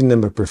giving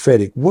them a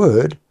prophetic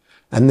word,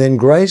 and then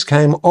grace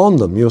came on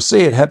them. You'll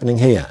see it happening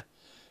here.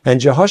 And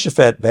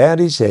Jehoshaphat bowed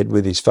his head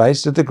with his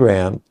face to the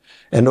ground,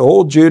 and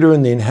all Judah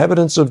and the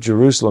inhabitants of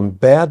Jerusalem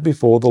bowed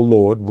before the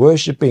Lord,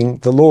 worshipping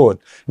the Lord.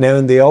 Now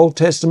in the Old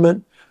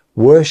Testament,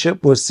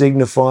 worship was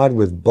signified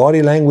with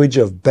body language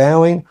of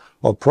bowing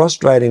or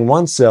prostrating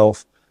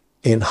oneself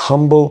in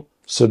humble,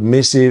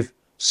 submissive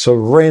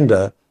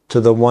surrender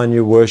to the one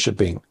you're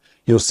worshipping.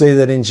 You'll see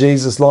that in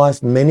Jesus'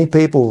 life, many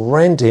people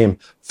ran to him,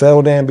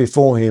 fell down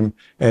before him,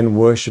 and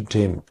worshipped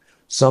him.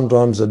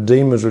 Sometimes the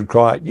demons would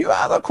cry, "You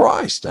are the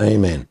Christ."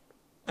 Amen.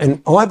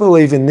 And I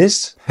believe in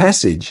this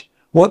passage,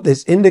 what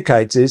this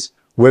indicates is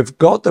we've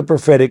got the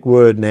prophetic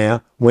word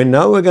now. We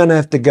know we're going to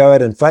have to go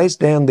out and face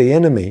down the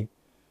enemy,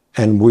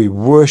 and we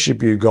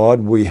worship you, God.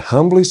 We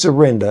humbly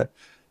surrender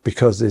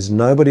because there's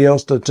nobody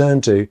else to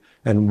turn to,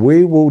 and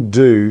we will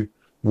do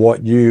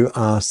what you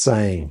are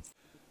saying.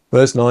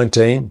 Verse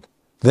 19,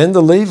 then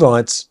the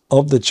Levites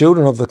of the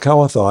children of the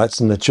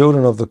Kohathites and the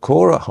children of the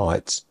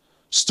Korahites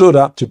stood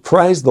up to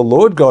praise the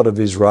Lord God of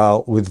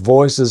Israel with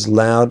voices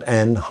loud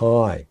and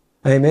high.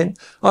 Amen.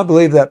 I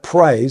believe that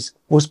praise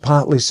was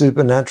partly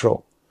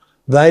supernatural.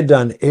 They'd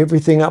done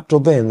everything up till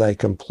then. They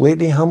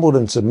completely humbled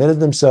and submitted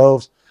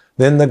themselves.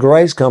 Then the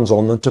grace comes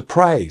on them to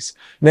praise.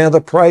 Now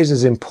the praise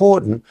is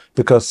important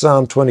because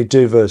Psalm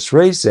 22 verse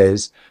 3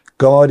 says,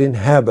 God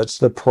inhabits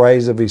the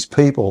praise of his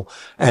people.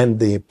 And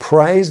the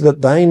praise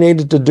that they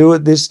needed to do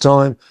at this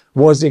time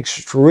was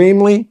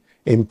extremely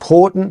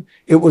important.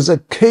 It was a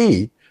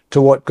key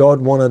to what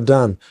God wanted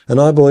done.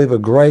 And I believe a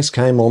grace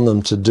came on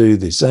them to do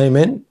this.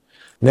 Amen.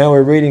 Now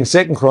we're reading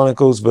 2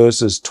 Chronicles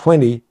verses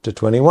 20 to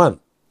 21.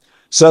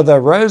 So they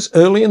rose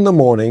early in the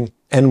morning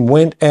and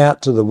went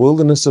out to the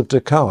wilderness of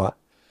Tekoa.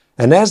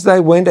 And as they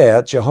went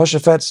out,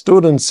 Jehoshaphat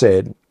stood and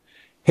said,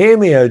 Hear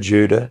me, O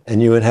Judah,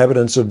 and you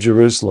inhabitants of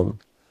Jerusalem.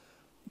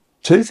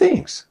 Two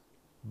things.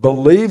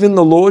 Believe in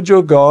the Lord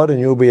your God and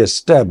you'll be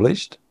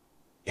established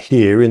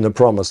here in the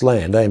promised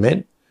land.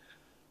 Amen.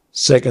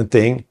 Second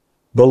thing,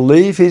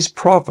 believe his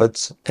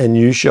prophets and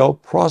you shall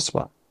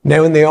prosper.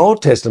 Now in the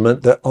Old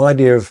Testament, the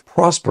idea of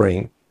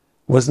prospering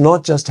was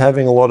not just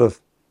having a lot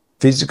of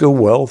physical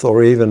wealth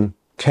or even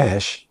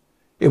cash.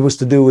 It was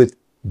to do with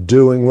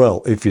doing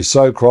well. If you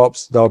sow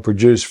crops, they'll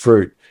produce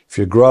fruit. If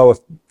you grow a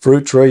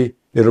fruit tree,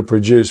 it'll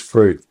produce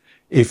fruit.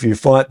 If you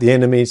fight the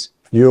enemies,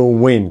 you'll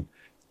win.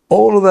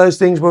 All of those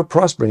things were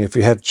prospering. If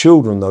you have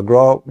children, they'll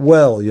grow up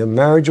well. Your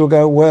marriage will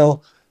go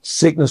well.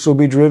 Sickness will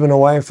be driven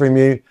away from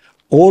you.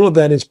 All of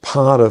that is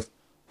part of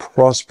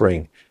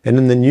prospering. And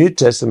in the New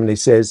Testament, he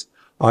says,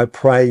 I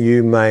pray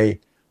you may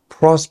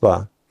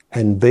prosper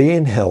and be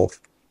in health,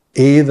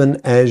 even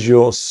as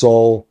your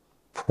soul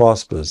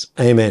prospers.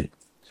 Amen.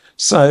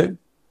 So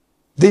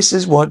this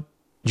is what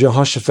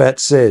Jehoshaphat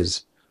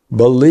says.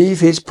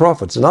 Believe his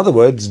prophets. In other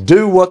words,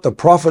 do what the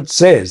prophet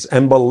says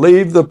and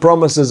believe the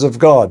promises of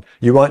God.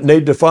 You won't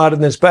need to fight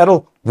in this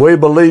battle. We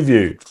believe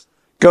you.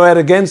 Go out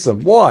against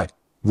them. Why?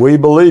 We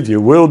believe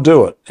you. We'll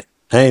do it.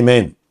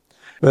 Amen.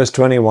 Verse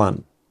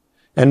 21.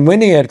 And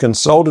when he had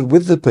consulted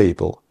with the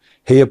people,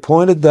 he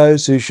appointed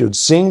those who should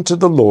sing to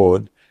the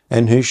Lord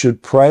and who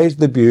should praise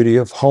the beauty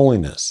of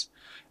holiness,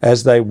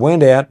 as they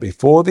went out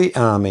before the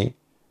army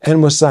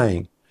and were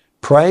saying,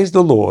 Praise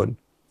the Lord,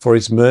 for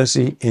his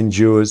mercy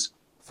endures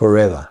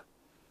forever.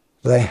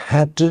 They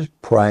had to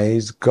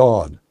praise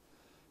God.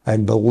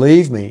 And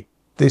believe me,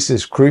 this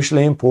is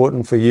crucially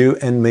important for you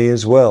and me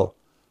as well.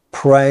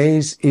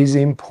 Praise is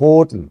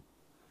important.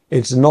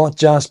 It's not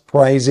just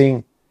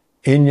praising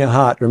in your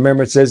heart.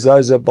 Remember, it says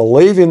those that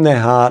believe in their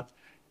heart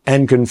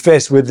and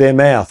confess with their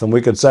mouth. And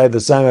we could say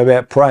the same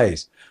about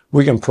praise.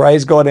 We can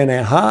praise God in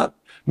our heart,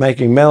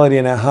 making melody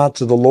in our heart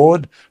to the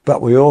Lord,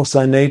 but we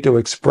also need to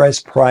express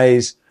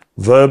praise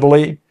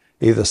verbally,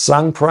 either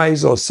sung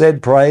praise or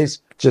said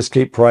praise. Just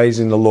keep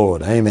praising the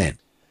Lord. Amen.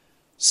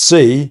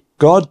 C,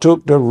 God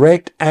took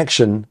direct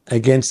action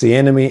against the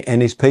enemy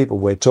and his people.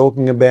 We're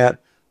talking about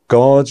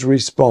God's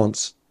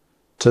response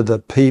to the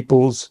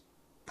people's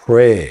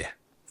prayer.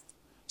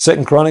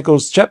 2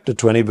 Chronicles chapter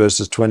 20,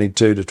 verses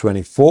 22 to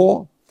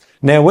 24.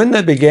 Now when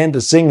they began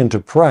to sing and to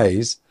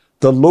praise,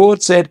 the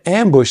Lord set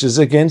ambushes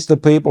against the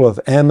people of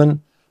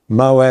Ammon,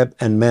 Moab,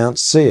 and Mount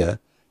Seir,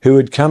 who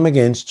had come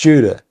against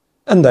Judah,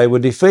 and they were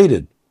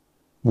defeated.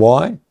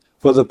 Why?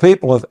 For the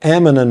people of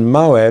Ammon and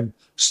Moab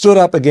stood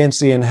up against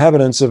the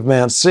inhabitants of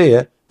Mount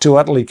Seir to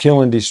utterly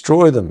kill and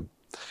destroy them.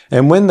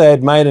 And when they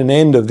had made an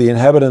end of the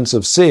inhabitants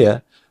of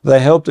Seir, they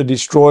helped to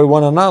destroy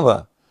one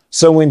another.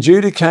 So when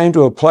Judah came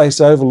to a place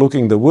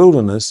overlooking the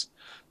wilderness,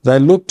 they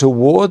looked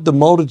toward the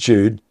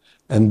multitude,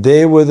 and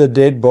there were the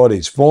dead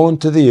bodies fallen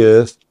to the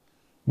earth.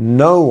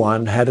 No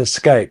one had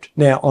escaped.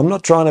 Now, I'm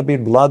not trying to be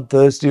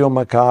bloodthirsty or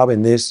macabre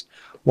in this.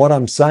 What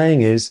I'm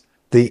saying is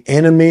the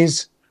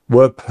enemies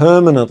were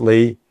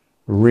permanently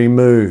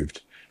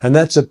removed. And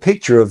that's a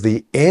picture of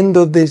the end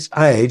of this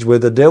age where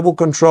the devil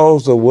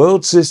controls the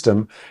world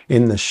system.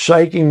 In the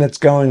shaking that's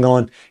going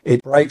on,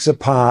 it breaks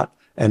apart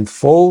and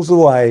falls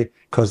away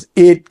because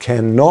it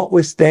cannot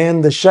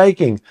withstand the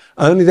shaking.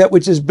 Only that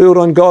which is built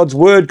on God's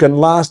word can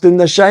last in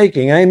the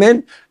shaking.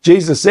 Amen?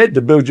 Jesus said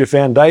to build your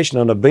foundation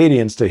on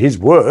obedience to his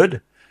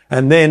word,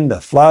 and then the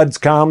floods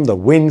come, the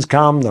winds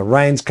come, the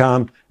rains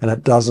come, and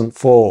it doesn't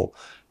fall.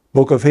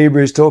 Book of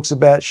Hebrews talks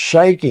about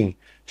shaking,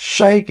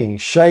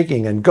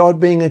 and God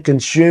being a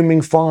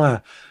consuming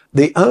fire.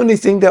 The only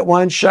thing that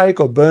won't shake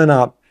or burn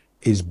up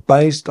is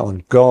based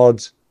on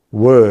God's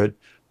word.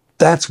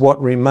 That's what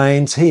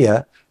remains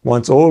here.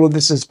 Once all of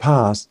this is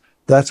passed,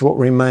 that's what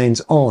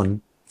remains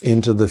on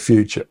into the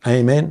future.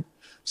 Amen?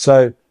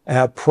 So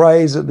our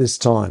praise at this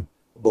time,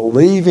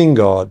 believing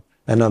God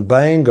and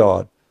obeying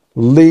God,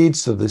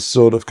 leads to this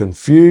sort of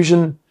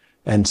confusion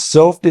and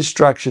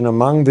self-destruction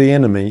among the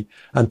enemy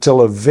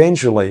until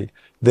eventually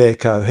their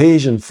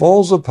cohesion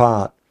falls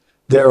apart,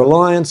 their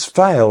alliance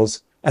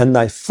fails, and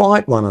they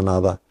fight one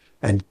another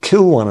and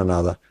kill one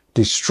another,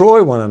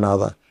 destroy one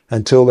another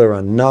until there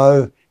are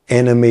no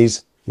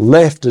enemies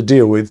left to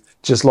deal with,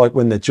 just like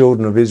when the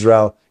children of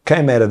Israel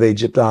came out of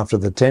Egypt after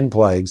the 10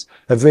 plagues.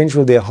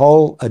 Eventually their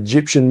whole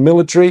Egyptian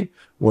military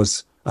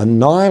was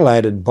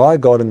annihilated by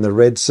God in the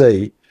Red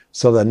Sea,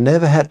 so they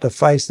never had to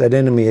face that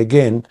enemy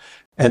again,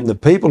 and the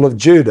people of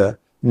Judah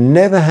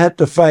never had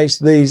to face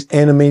these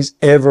enemies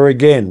ever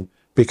again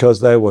because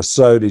they were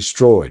so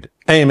destroyed.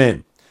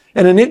 Amen.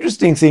 And an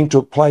interesting thing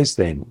took place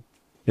then.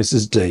 This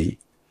is D.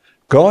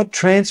 God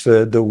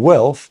transferred the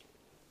wealth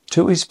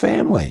to his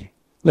family.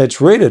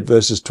 Let's read it,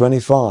 verses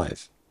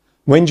 25.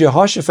 When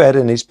Jehoshaphat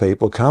and his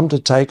people come to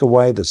take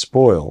away the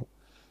spoil,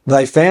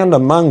 they found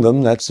among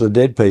them, that's the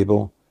dead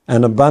people,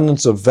 an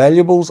abundance of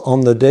valuables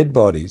on the dead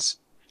bodies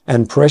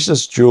and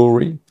precious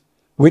jewelry,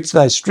 which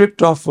they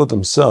stripped off for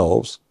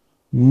themselves,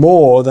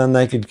 more than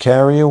they could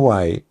carry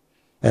away.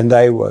 And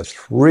they were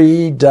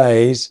 3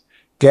 days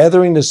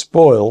gathering the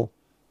spoil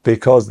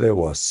because there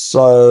was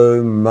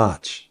so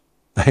much.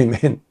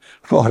 Amen.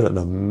 What an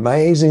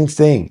amazing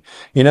thing.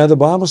 You know, the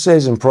Bible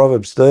says in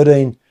Proverbs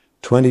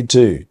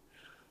 13:22,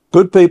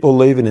 good people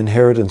leave an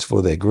inheritance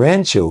for their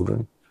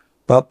grandchildren,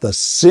 but the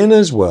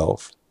sinner's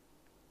wealth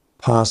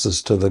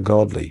passes to the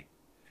godly.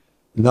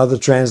 Another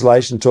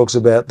translation talks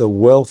about the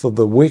wealth of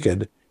the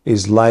wicked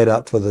is laid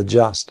up for the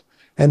just.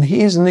 And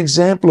here's an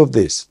example of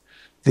this.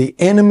 The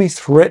enemy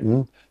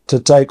threatened to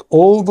take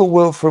all the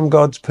wealth from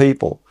God's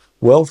people,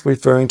 wealth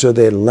referring to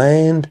their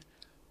land,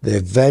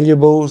 their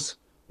valuables,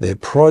 their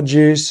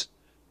produce,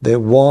 their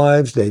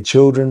wives, their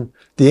children.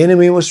 The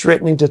enemy was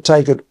threatening to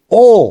take it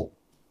all.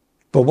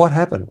 But what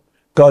happened?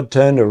 God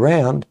turned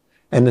around,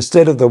 and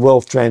instead of the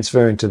wealth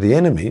transferring to the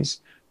enemies,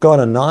 God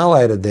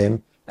annihilated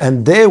them,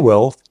 and their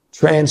wealth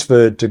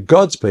transferred to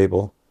God's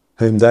people,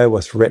 whom they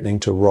were threatening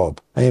to rob.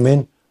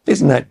 Amen?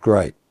 Isn't that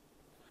great?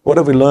 What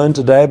have we learned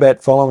today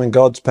about following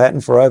God's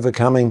pattern for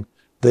overcoming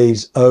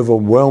these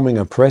overwhelming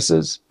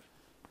oppressors?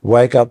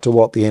 Wake up to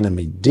what the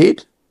enemy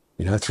did,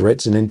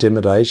 threats and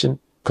intimidation,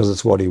 because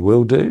it's what he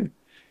will do.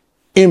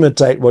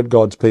 Imitate what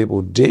God's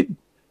people did,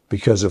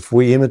 because if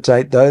we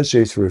imitate those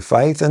who through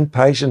faith and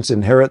patience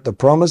inherit the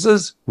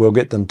promises, we'll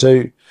get them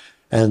too.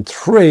 And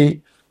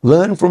 3,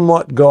 learn from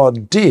what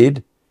God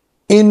did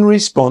in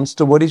response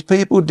to what his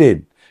people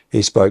did.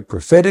 He spoke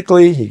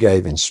prophetically, he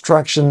gave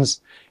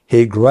instructions,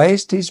 he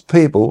graced his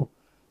people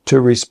to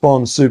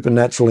respond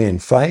supernaturally in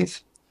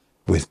faith,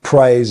 with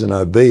praise and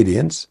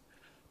obedience.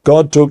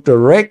 God took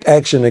direct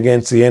action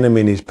against the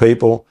enemy and his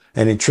people,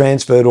 and he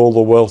transferred all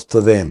the wealth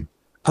to them.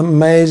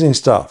 Amazing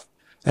stuff.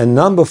 And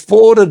number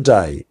 4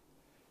 today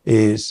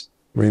is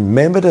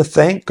remember to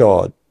thank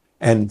God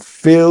and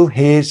fill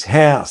his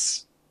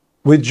house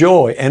with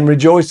joy and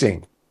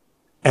rejoicing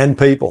and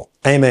people.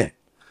 Amen.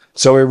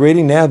 So we're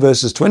reading now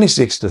verses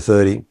 26 to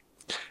 30.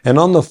 And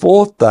on the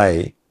 4th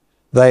day,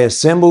 they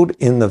assembled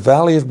in the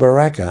valley of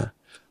Barakah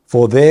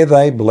for there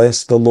they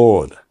blessed the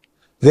Lord.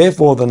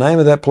 Therefore the name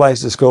of that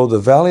place is called the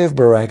Valley of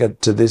Berachah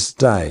to this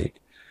day.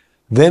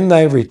 Then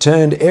they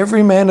returned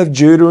every man of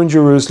Judah and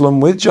Jerusalem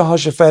with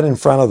Jehoshaphat in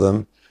front of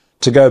them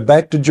to go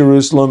back to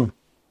Jerusalem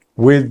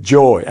with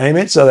joy.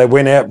 Amen. So they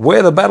went out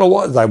where the battle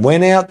was. They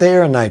went out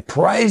there and they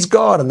praised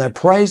God and they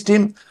praised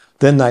him.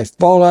 Then they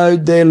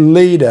followed their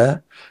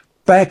leader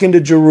back into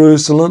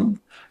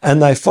Jerusalem,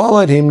 and they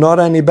followed him not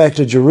only back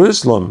to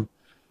Jerusalem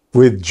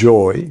with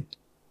joy.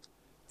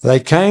 They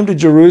came to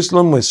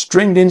Jerusalem with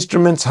stringed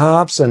instruments,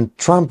 harps, and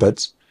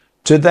trumpets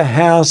to the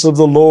house of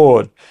the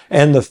Lord.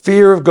 And the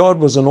fear of God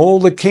was in all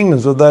the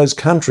kingdoms of those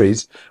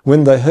countries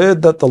when they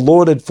heard that the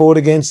Lord had fought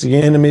against the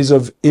enemies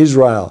of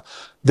Israel.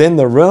 Then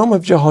the realm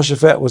of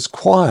Jehoshaphat was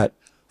quiet,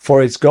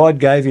 for its God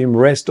gave him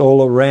rest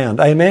all around.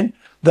 Amen.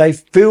 They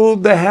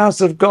filled the house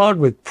of God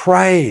with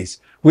praise,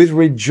 with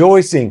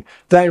rejoicing.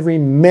 They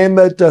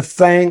remembered to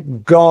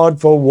thank God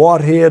for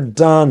what he had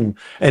done.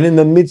 And in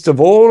the midst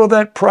of all of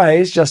that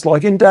praise, just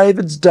like in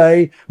David's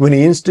day, when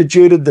he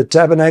instituted the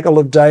tabernacle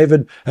of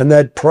David and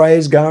that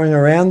praise going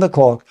around the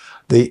clock,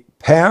 the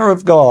power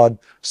of God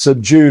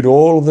subdued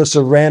all of the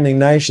surrounding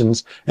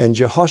nations, and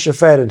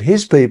Jehoshaphat and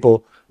his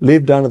people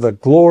lived under the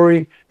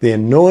glory, the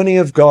anointing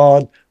of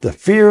God. The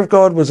fear of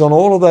God was on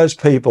all of those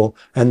people,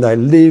 and they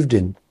lived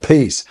in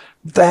peace.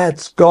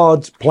 That's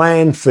God's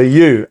plan for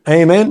you.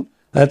 Amen?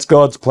 That's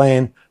God's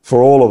plan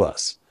for all of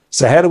us.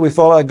 So how do we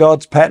follow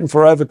God's pattern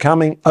for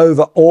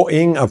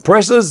overawing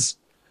oppressors?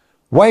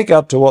 Wake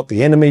up to what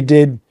the enemy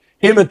did.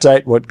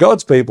 Imitate what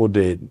God's people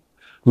did.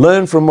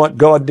 Learn from what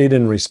God did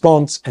in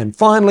response. And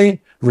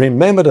finally,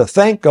 remember to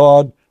thank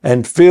God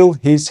and fill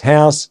his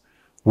house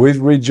with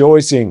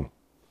rejoicing.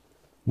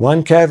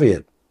 One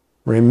caveat.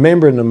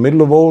 Remember, in the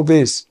middle of all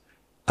this,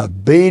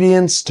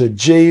 obedience to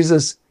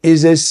Jesus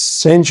is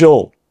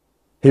essential.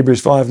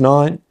 Hebrews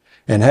 5:9,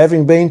 and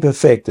having been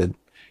perfected,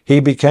 he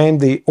became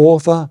the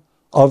author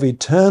of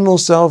eternal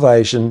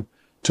salvation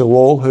to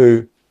all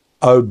who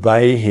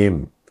obey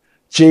him.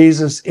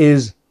 Jesus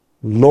is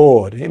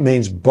Lord. It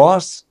means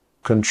boss,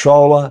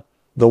 controller,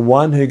 the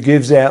one who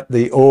gives out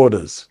the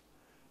orders.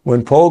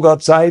 When Paul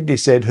got saved, he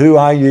said, "Who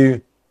are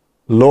you,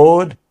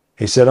 Lord?"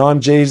 He said, "I'm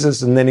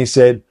Jesus." And then he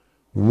said,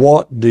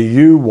 "What do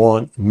you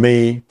want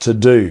me to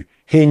do?"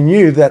 He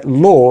knew that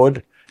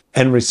Lord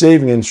and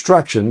receiving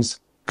instructions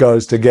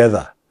goes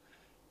together.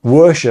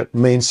 Worship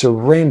means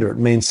surrender. It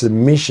means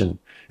submission.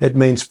 It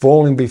means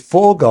falling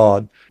before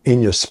God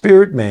in your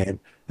spirit man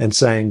and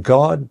saying,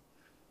 "God,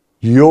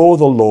 you're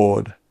the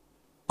Lord.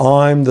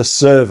 I'm the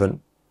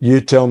servant.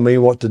 You tell me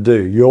what to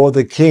do. You're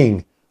the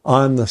king.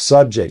 I'm the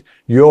subject.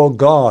 You're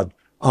God.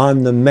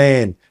 I'm the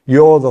man.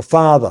 You're the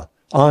father.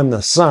 I'm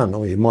the son,"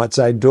 or you might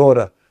say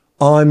daughter.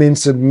 "I'm in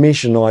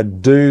submission. I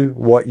do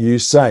what you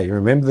say."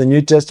 Remember the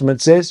New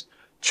Testament says,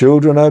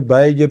 "Children,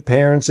 obey your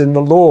parents in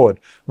the Lord."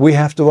 We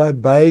have to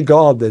obey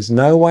God. There's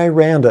no way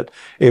around it.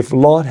 If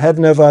Lot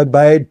hadn't have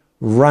obeyed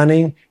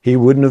running, he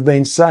wouldn't have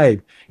been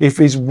saved. If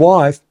his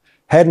wife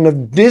hadn't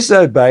have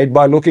disobeyed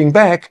by looking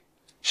back,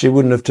 she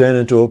wouldn't have turned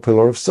into a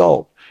pillar of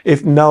salt.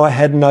 If Noah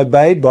hadn't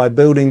obeyed by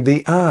building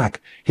the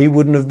ark, he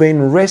wouldn't have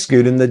been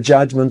rescued in the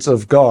judgments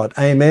of God.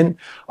 Amen.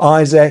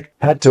 Isaac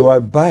had to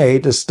obey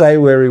to stay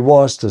where he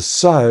was to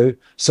sow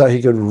so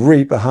he could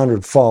reap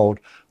 100-fold.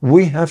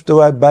 We have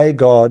to obey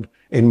God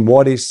in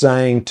what he's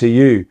saying to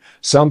you.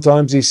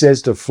 Sometimes he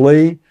says to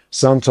flee,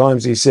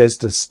 sometimes he says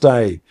to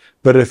stay.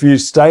 But if you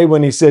stay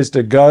when he says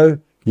to go,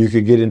 you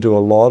could get into a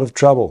lot of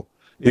trouble.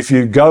 If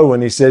you go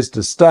when he says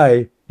to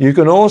stay, you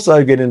can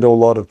also get into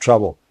a lot of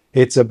trouble.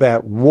 It's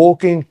about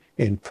walking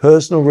in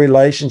personal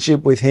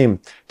relationship with him.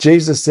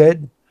 Jesus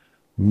said,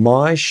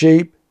 "My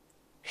sheep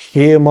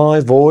hear my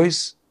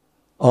voice.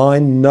 I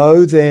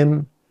know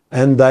them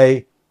and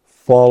they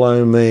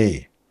follow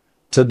me."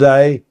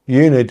 Today,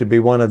 you need to be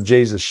one of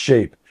Jesus'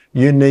 sheep.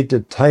 You need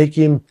to take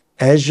him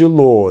as your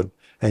Lord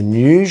and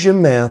use your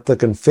mouth to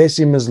confess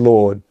him as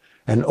Lord,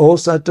 and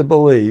also to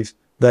believe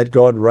that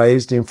God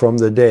raised him from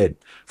the dead.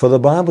 For the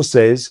Bible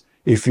says,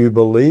 if you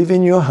believe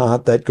in your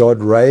heart that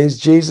God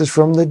raised Jesus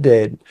from the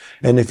dead,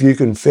 and if you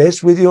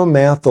confess with your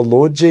mouth the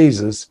Lord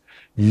Jesus,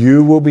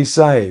 you will be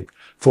saved.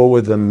 For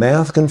with the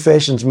mouth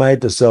confession's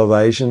made to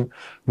salvation,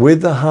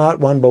 with the heart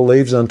one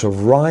believes unto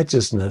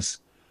righteousness.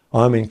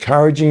 I'm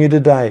encouraging you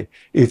today,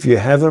 if you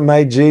haven't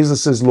made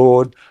Jesus as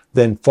Lord,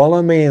 then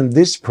follow me in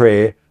this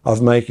prayer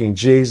of making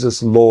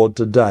Jesus Lord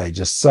today.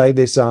 Just say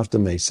this after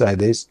me. Say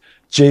this.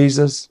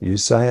 Jesus, you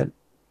say it.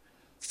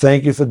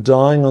 Thank you for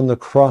dying on the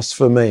cross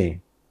for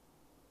me.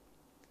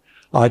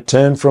 I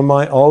turn from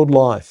my old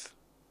life.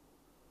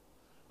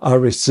 I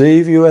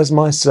receive you as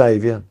my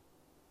Savior.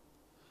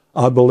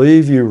 I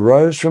believe you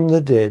rose from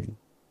the dead.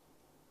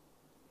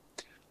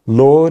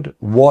 Lord,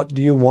 what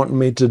do you want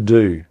me to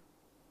do?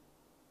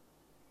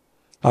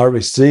 I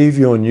receive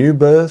your new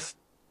birth.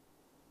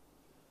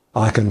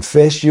 I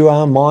confess you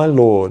are my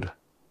Lord.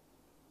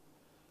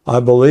 I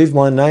believe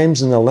my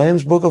name's in the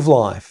Lamb's Book of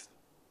Life.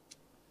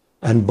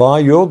 And by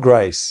your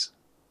grace,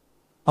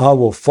 I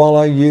will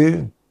follow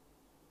you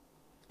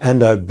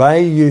and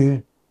obey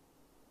you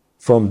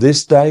from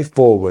this day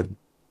forward.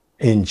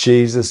 In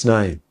Jesus'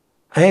 name.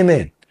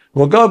 Amen.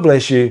 Well, God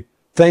bless you.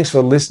 Thanks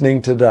for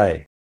listening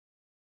today.